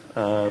new.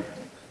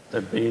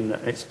 They've been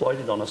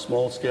exploited on a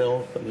small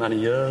scale for many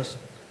years,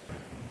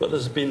 but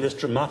there's been this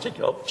dramatic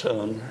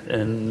upturn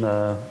in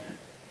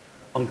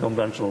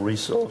unconventional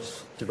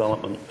resource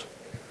development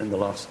in the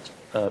last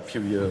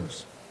few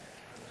years.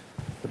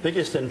 The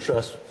biggest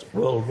interest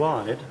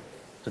worldwide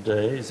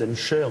today is in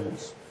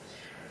shales.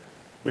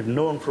 We've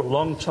known for a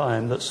long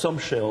time that some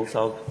shales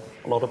have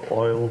a lot of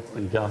oil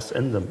and gas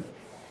in them.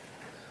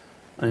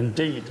 And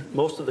indeed,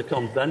 most of the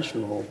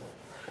conventional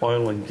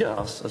oil and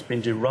gas has been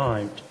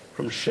derived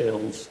from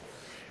shales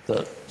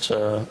that,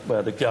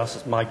 where the gas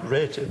has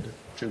migrated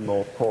to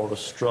more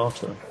porous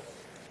strata.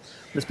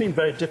 It's been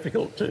very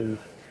difficult to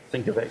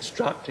think of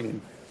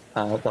extracting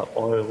that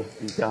oil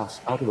and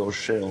gas out of those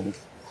shales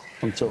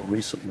until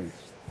recently.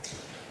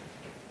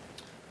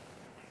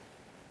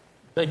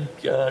 Big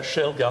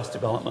shale gas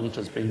development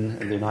has been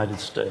in the United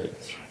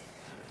States.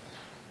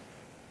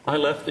 I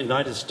left the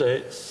United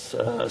States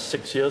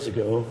 6 years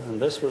ago,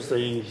 and this was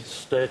the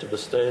state of the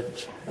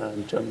state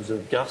in terms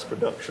of gas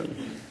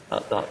production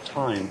at that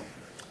time.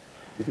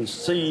 You can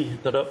see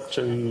that up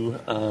to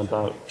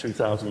about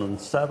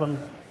 2007,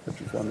 which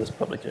is when this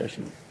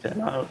publication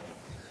came out,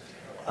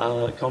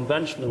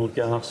 conventional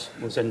gas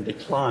was in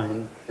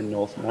decline in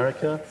North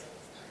America.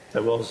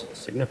 There was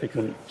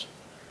significant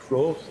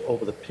growth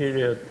over the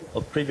period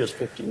of previous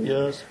 15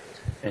 years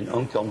in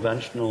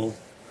unconventional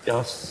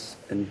gas,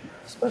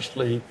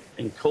 especially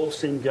in coal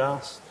seam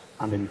gas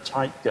and in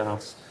tight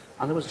gas.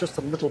 And there was just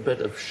a little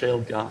bit of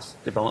shale gas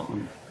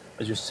development,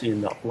 as you see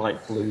in that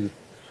light blue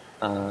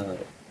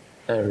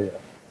area. There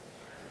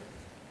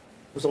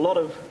was a lot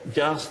of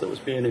gas that was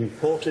being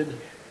imported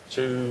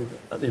to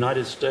the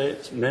United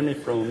States, mainly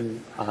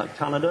from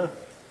Canada,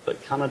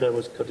 but Canada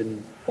was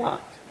cutting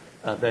back.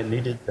 They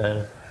needed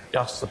their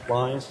gas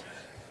supplies,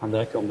 and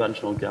their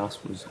conventional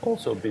gas was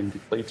also being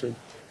depleted.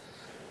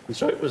 And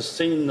so it was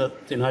seen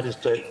that the United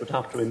States would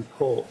have to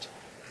import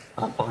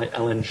by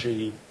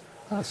LNG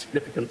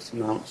significant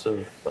amounts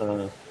of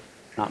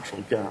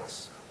natural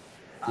gas.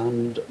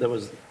 And they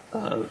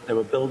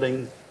were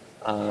building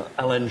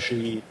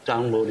LNG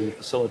downloading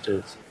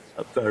facilities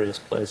at various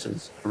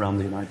places around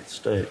the United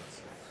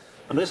States.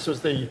 And this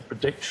was the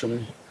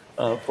prediction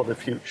for the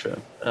future.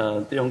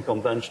 The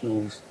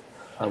unconventionals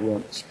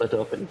weren't split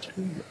up into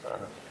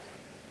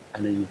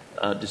any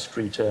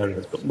discrete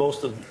areas, but it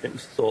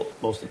was thought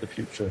most of the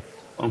future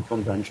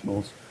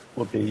unconventionals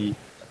would be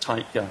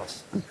tight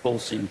gas and coal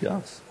seam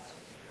gas.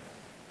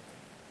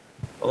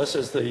 Well, this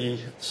is the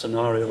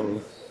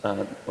scenario,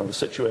 the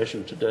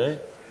situation today.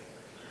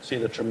 See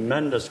the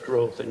tremendous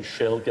growth in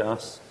shale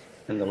gas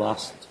in the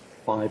last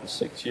 5 or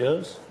 6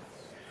 years,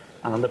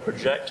 and the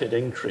projected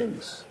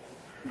increase,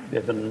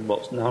 given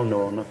what's now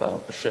known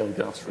about the shale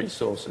gas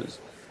resources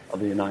of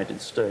the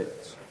United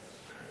States.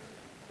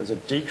 There's a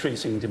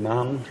decreasing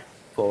demand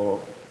for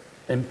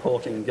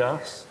importing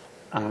gas,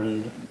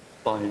 and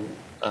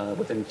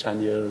within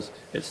 10 years,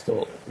 it's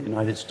thought the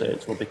United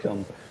States will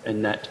become a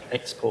net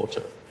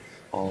exporter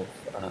of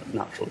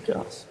natural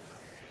gas.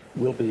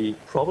 We'll be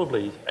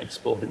probably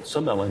exporting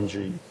some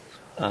LNG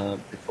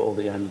before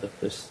the end of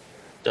this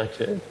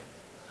decade.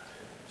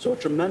 So a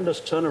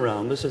tremendous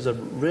turnaround. This is a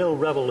real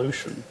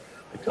revolution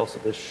because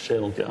of this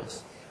shale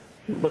gas.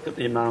 Look at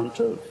the amount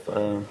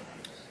of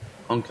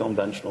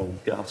unconventional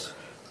gas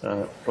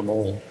from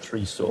all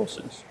three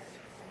sources.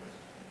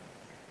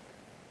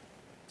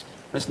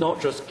 It's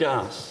not just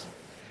gas.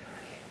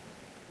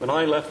 When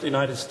I left the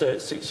United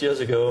States 6 years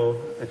ago,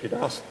 if you'd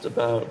asked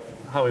about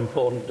how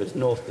important is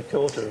North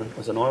Dakota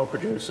as an oil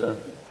producer,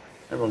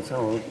 everyone said,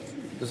 oh,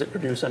 does it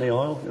produce any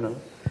oil? You know,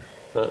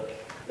 but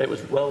it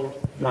was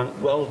ranked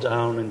well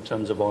down in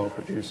terms of oil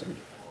producing.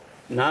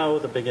 Now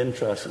the big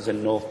interest is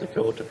in North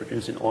Dakota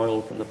producing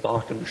oil from the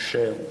Bakken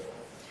Shale.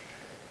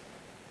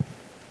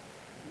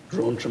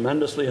 Grown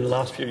tremendously in the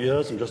last few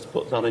years, and just to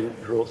put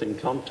that growth in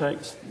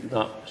context,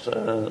 that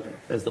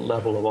is the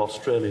level of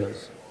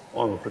Australia's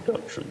oil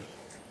production.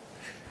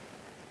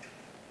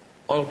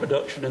 Oil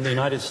production in the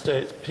United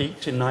States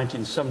peaked in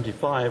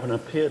 1975 and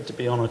appeared to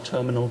be on a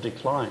terminal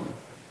decline.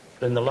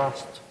 But in the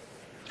last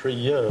 3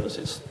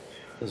 years,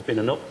 there's been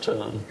an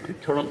upturn,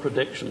 and current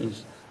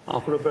predictions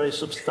are for a very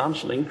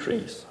substantial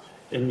increase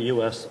in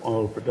US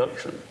oil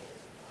production,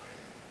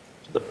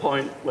 to the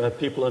point where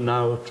people are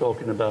now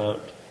talking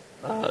about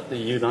the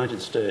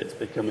United States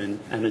becoming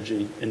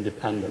energy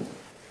independent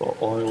for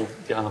oil,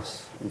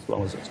 gas, as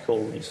well as its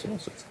coal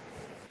resources.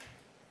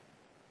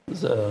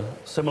 There's a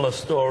similar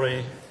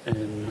story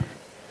in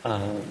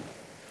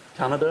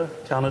Canada.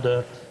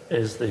 Canada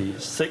is the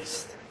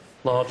 6th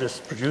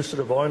largest producer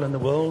of oil in the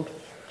world,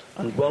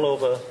 and well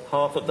over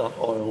half of that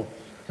oil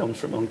comes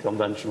from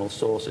unconventional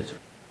sources.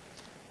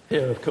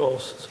 Here, of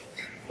course,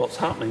 what's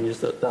happening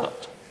is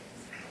that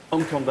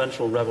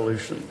unconventional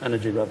revolution,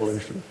 energy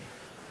revolution,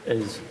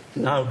 is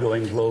now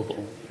going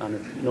global,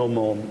 and no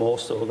more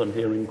so than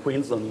here in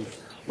Queensland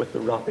with the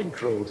rapid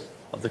growth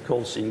of the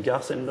coal seam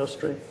gas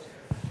industry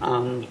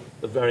and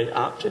the very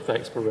active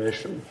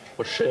exploration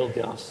for shale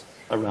gas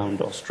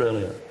around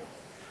Australia.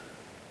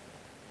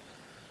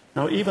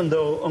 Now, even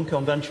though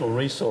unconventional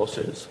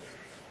resources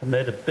have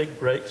made a big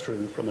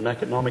breakthrough from an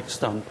economic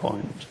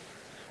standpoint,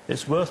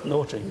 it's worth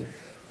noting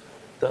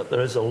that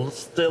there is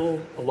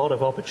still a lot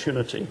of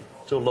opportunity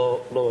to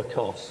lower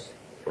costs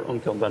for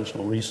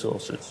unconventional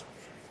resources,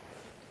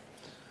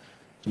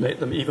 to make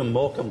them even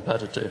more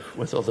competitive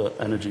with other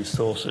energy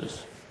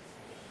sources.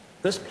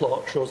 This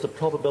plot shows the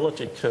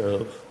probability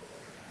curve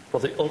for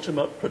the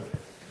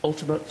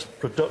ultimate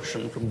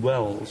production from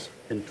wells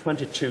in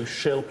 22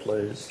 shale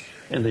plays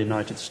in the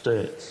United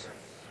States.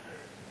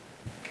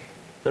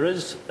 There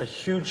is a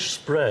huge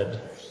spread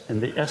in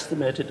the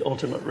estimated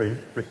ultimate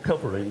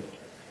recovery,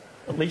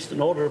 at least an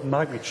order of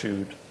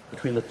magnitude,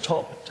 between the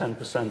top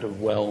 10%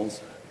 of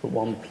wells for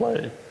one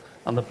play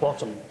and the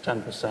bottom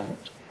 10%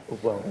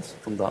 of wells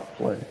from that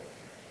play.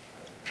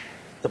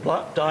 The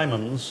black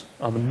diamonds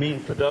are the mean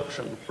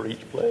production for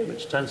each play,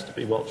 which tends to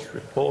be what's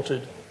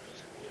reported,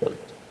 but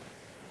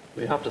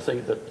we have to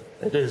think that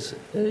it is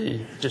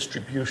a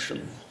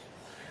distribution.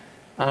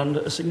 And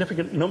a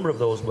significant number of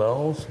those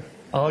wells,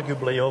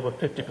 arguably over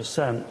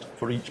 50%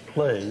 for each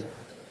play,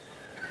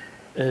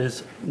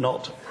 is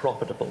not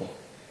profitable.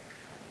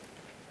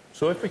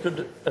 So if we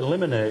could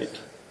eliminate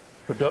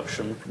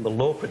production from the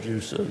low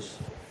producers,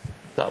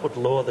 that would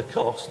lower the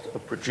cost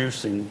of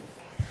producing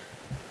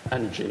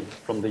energy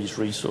from these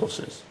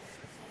resources.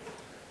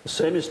 The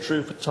same is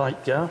true for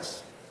tight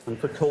gas and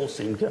for coal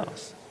seam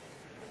gas.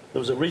 There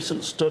was a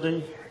recent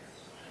study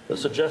that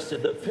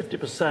suggested that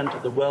 50%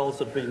 of the wells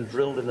that had been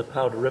drilled in the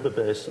Powder River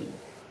Basin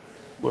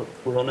were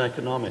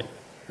uneconomic.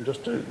 And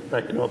just to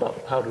let you know about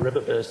the Powder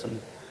River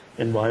Basin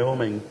in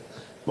Wyoming,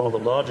 one of the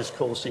largest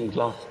coal seam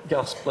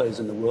gas plays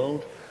in the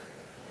world,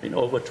 been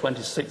over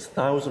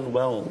 26,000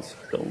 wells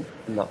drilled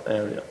in that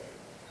area.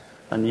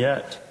 And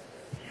yet,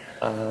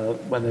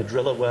 when they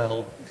drill a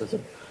well,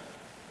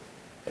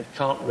 they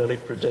can't really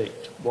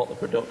predict what the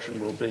production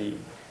will be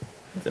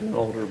within an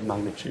order of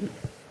magnitude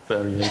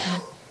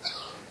variation.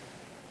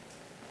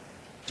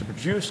 To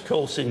produce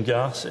coal seam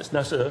gas, it's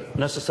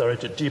necessary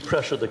to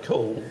depressure the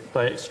coal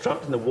by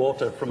extracting the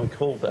water from a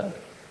coal bed.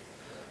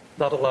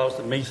 That allows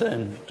the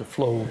methane to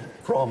flow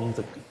from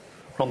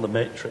the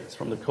matrix,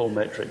 from the coal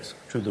matrix,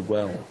 to the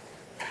well.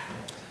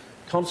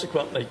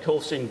 Consequently,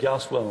 coal seam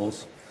gas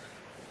wells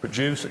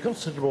produce a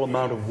considerable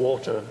amount of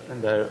water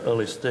in their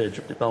early stage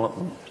of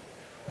development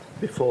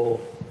before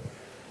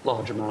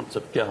large amounts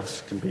of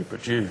gas can be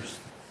produced.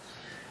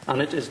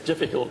 And it is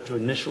difficult to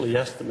initially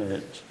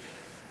estimate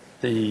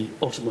the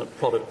ultimate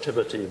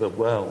productivity of a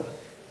well.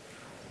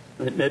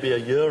 And it may be a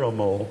year or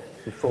more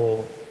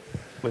before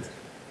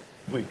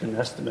we can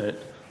estimate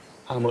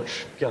how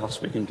much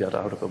gas we can get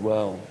out of a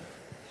well.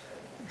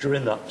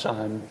 During that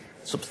time,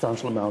 a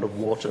substantial amount of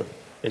water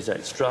is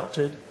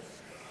extracted,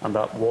 and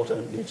that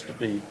water needs to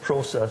be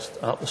processed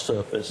at the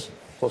surface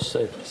for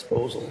safe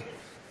disposal.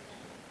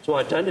 So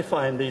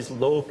identifying these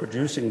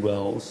low-producing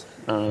wells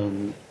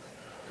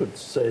could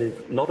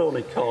save not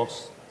only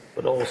costs,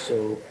 but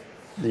also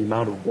the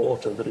amount of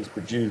water that is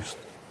produced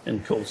in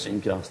coal seam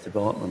gas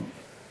development.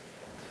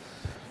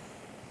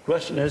 The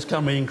question is,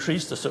 can we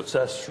increase the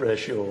success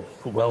ratio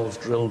for wells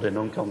drilled in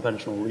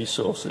unconventional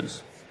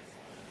resources?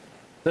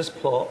 This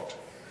plot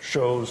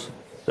shows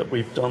that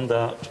we've done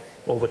that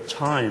over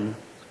time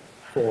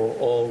for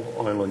all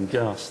oil and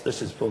gas.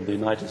 This is for the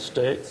United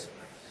States.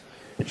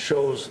 It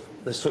shows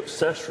the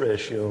success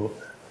ratio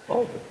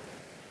of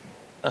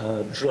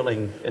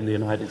drilling in the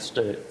United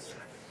States.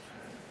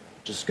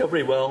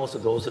 Discovery wells are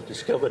those that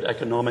discovered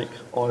economic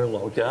oil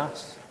or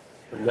gas.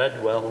 The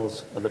red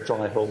wells are the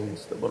dry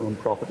holes that were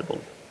unprofitable.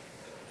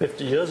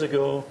 50 years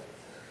ago,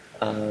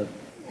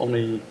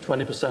 only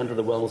 20% of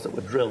the wells that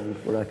were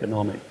drilled were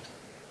economic.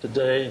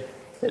 Today,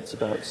 it's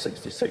about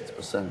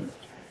 66%.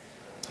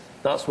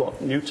 That's what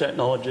new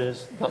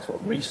technologies, that's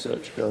what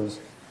research does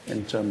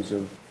in terms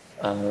of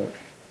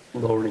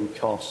lowering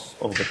costs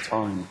over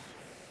time.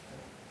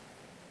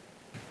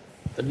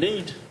 The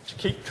need to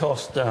keep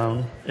costs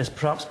down is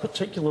perhaps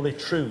particularly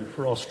true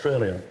for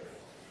Australia.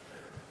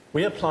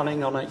 We are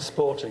planning on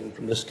exporting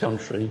from this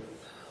country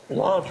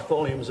large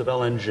volumes of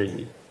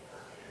LNG,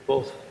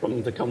 both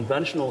from the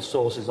conventional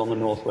sources on the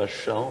Northwest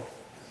Shelf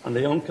and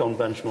the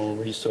unconventional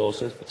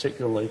resources,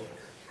 particularly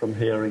from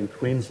here in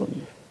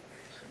Queensland.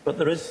 But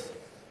there is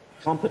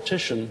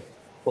competition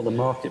for the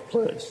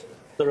marketplace.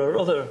 There are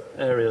other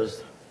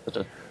areas that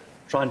are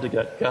trying to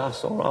get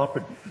gas or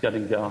are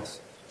getting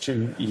gas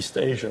to East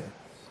Asia.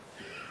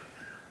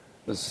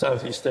 There's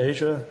Southeast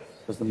Asia,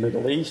 there's the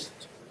Middle East,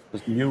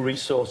 there's new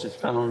resources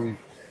found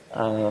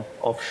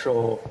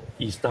offshore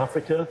East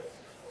Africa,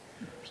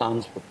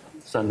 plans for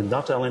sending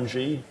that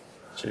LNG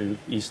to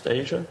East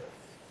Asia.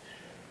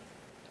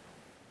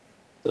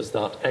 There's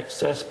that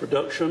excess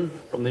production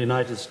from the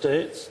United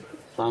States,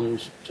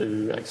 plans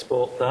to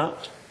export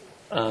that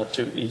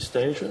to East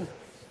Asia.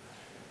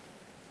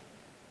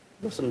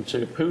 Listen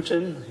to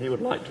Putin, he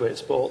would like to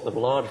export the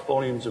large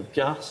volumes of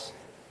gas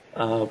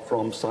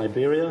from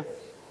Siberia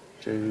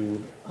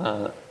to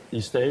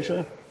East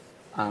Asia.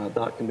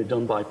 That can be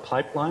done by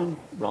pipeline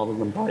rather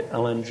than by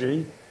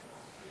LNG.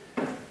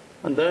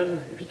 And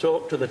then, if you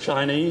talk to the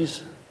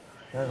Chinese,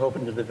 they're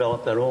hoping to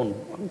develop their own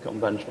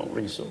unconventional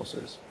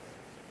resources.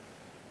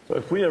 So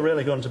if we are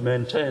really going to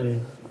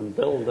maintain and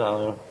build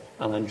our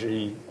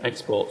LNG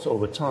exports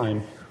over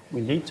time, we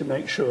need to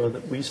make sure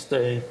that we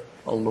stay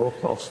a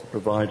low-cost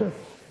provider.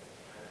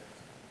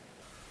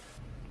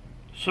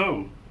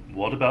 So,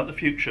 what about the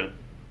future?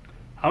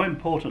 How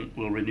important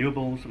will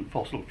renewables and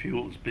fossil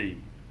fuels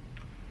be?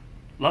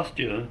 Last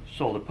year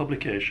saw the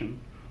publication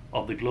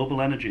of the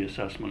Global Energy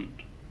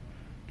Assessment.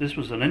 This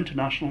was an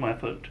international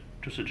effort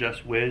to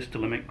suggest ways to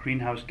limit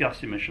greenhouse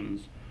gas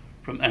emissions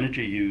from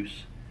energy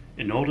use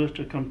in order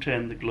to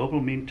contain the global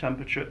mean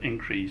temperature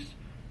increase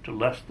to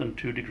less than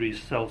 2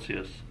 degrees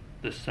Celsius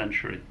this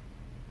century.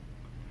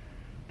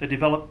 They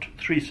developed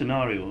 3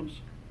 scenarios.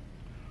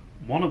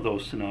 One of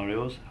those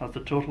scenarios has the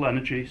total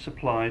energy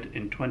supplied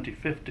in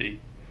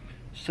 2050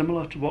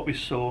 similar to what we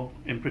saw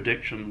in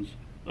predictions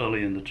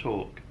early in the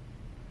talk.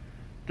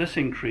 This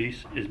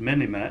increase is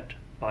mainly met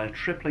by a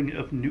tripling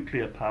of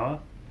nuclear power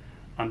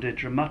and a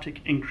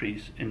dramatic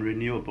increase in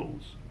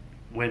renewables,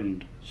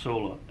 wind,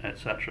 solar,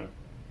 etc.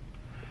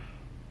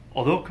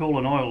 Although coal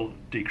and oil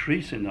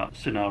decrease in that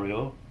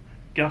scenario,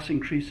 gas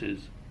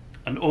increases,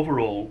 and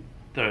overall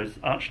there is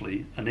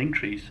actually an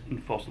increase in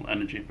fossil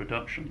energy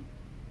production.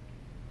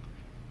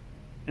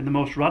 In the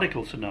most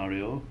radical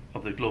scenario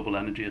of the Global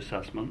Energy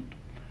Assessment,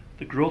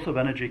 the growth of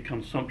energy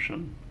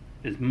consumption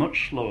is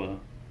much slower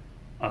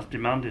as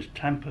demand is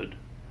tempered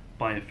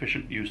by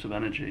efficient use of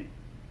energy.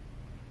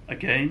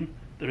 Again,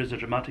 there is a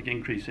dramatic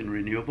increase in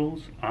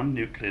renewables and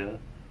nuclear,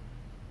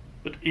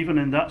 but even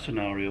in that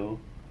scenario,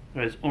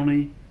 there is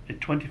only a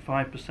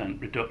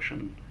 25%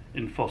 reduction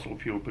in fossil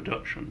fuel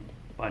production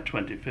by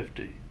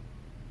 2050.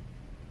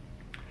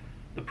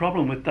 The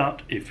problem with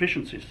that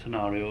efficiency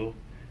scenario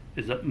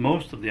is that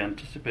most of the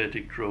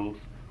anticipated growth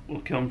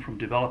will come from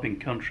developing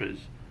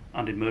countries,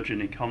 and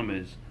emerging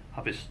economies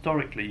have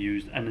historically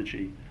used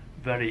energy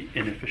very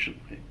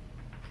inefficiently.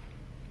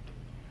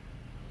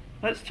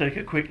 Let's take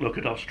a quick look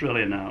at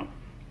Australia now.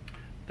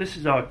 This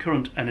is our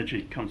current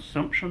energy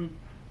consumption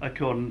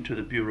according to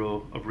the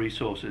Bureau of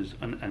Resources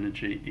and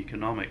Energy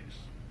Economics.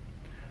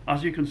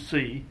 As you can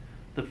see,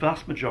 the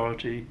vast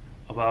majority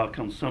of our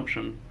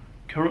consumption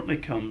currently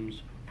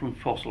comes from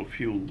fossil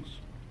fuels,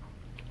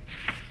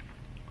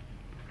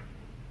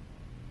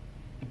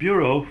 The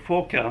Bureau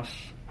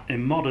forecasts a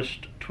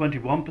modest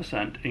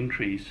 21%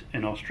 increase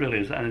in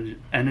Australia's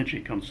energy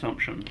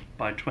consumption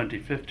by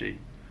 2050,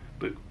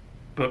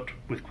 but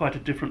with quite a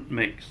different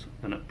mix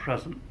than at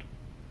present.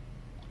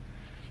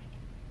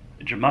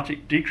 A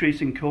dramatic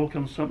decrease in coal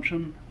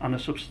consumption and a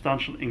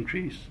substantial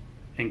increase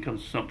in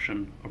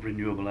consumption of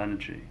renewable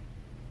energy.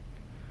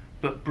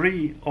 But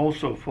BRE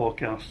also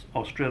forecasts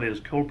Australia's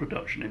coal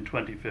production in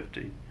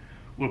 2050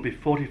 will be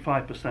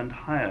 45%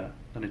 higher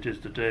than it is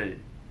today,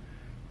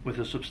 with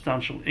a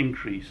substantial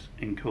increase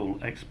in coal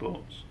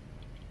exports.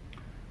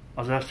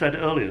 As I said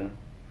earlier,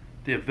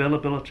 the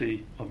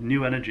availability of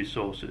new energy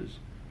sources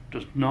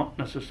does not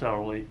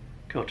necessarily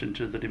cut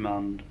into the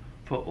demand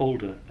for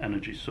older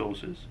energy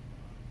sources.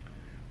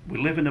 We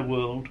live in a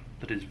world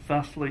that is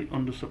vastly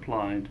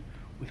undersupplied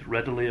with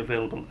readily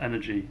available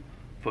energy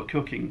for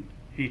cooking,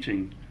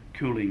 heating,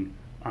 cooling,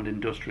 and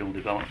industrial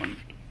development.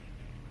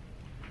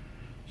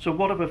 So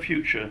what of a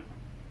future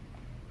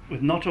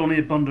with not only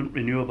abundant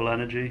renewable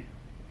energy,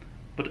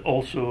 but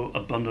also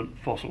abundant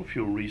fossil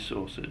fuel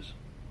resources?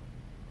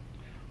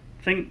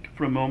 Think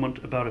for a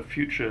moment about a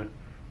future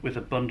with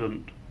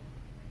abundant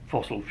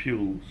fossil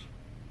fuels.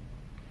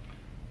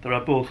 There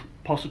are both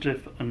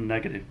positive and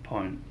negative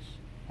points.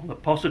 On the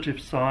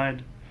positive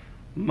side,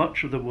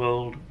 much of the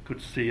world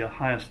could see a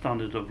higher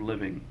standard of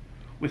living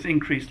with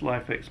increased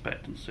life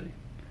expectancy,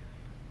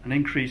 an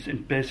increase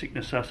in basic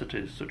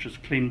necessities such as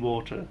clean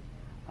water,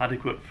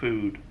 adequate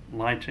food,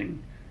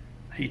 lighting,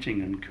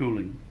 heating and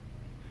cooling,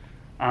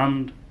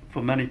 and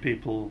for many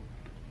people,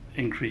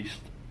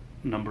 increased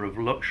number of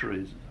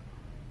luxuries,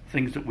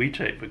 things that we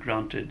take for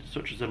granted,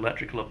 such as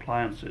electrical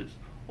appliances,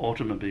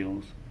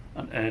 automobiles,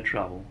 and air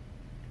travel.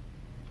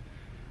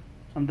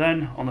 And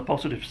then, on the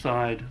positive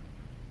side,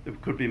 there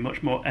could be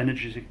much more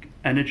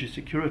energy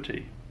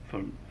security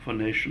for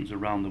nations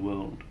around the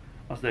world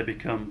as they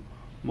become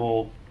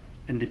more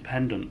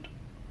independent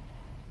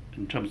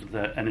in terms of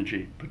their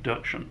energy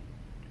production.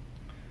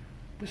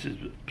 This is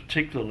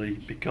particularly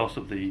because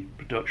of the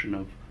production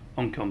of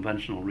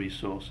unconventional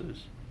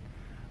resources,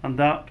 and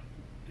that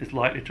is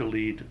likely to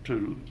lead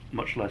to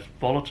much less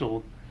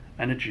volatile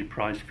energy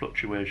price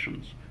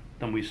fluctuations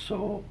than we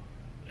saw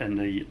in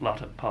the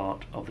latter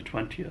part of the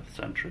 20th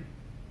century.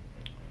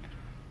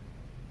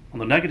 On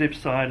the negative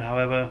side,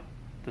 however,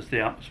 there's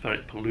the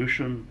atmospheric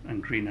pollution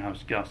and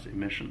greenhouse gas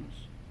emissions.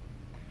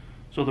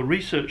 So the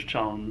research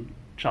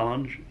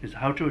challenge is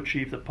how to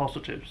achieve the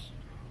positives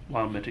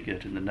while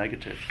mitigating the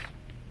negatives.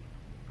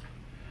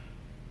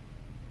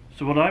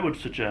 So what I would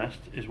suggest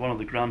is one of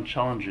the grand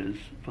challenges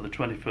for the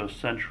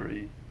 21st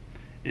century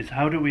is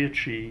how do we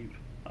achieve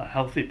a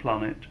healthy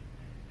planet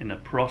in a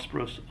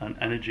prosperous and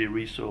energy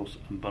resource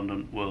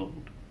abundant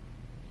world?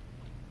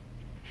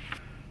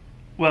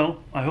 Well,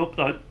 I hope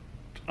that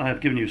I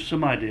have given you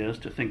some ideas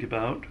to think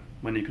about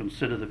when you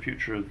consider the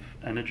future of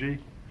energy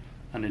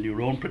and in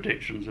your own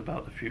predictions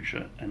about the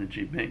future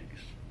energy mix.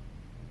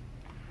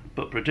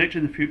 But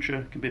predicting the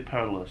future can be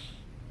perilous.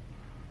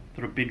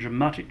 There have been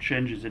dramatic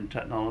changes in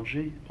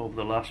technology over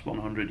the last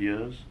 100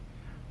 years,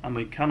 and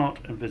we cannot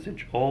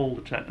envisage all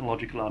the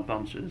technological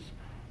advances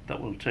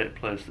that will take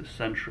place this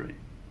century.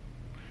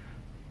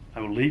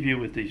 I will leave you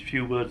with these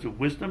few words of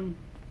wisdom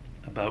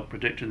about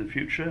predicting the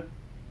future.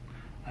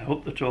 I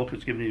hope the talk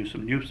has given you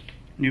some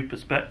new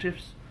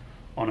perspectives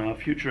on our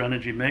future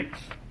energy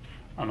mix,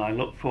 and I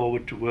look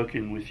forward to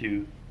working with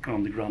you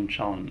on the grand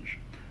challenge.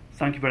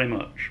 Thank you very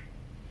much.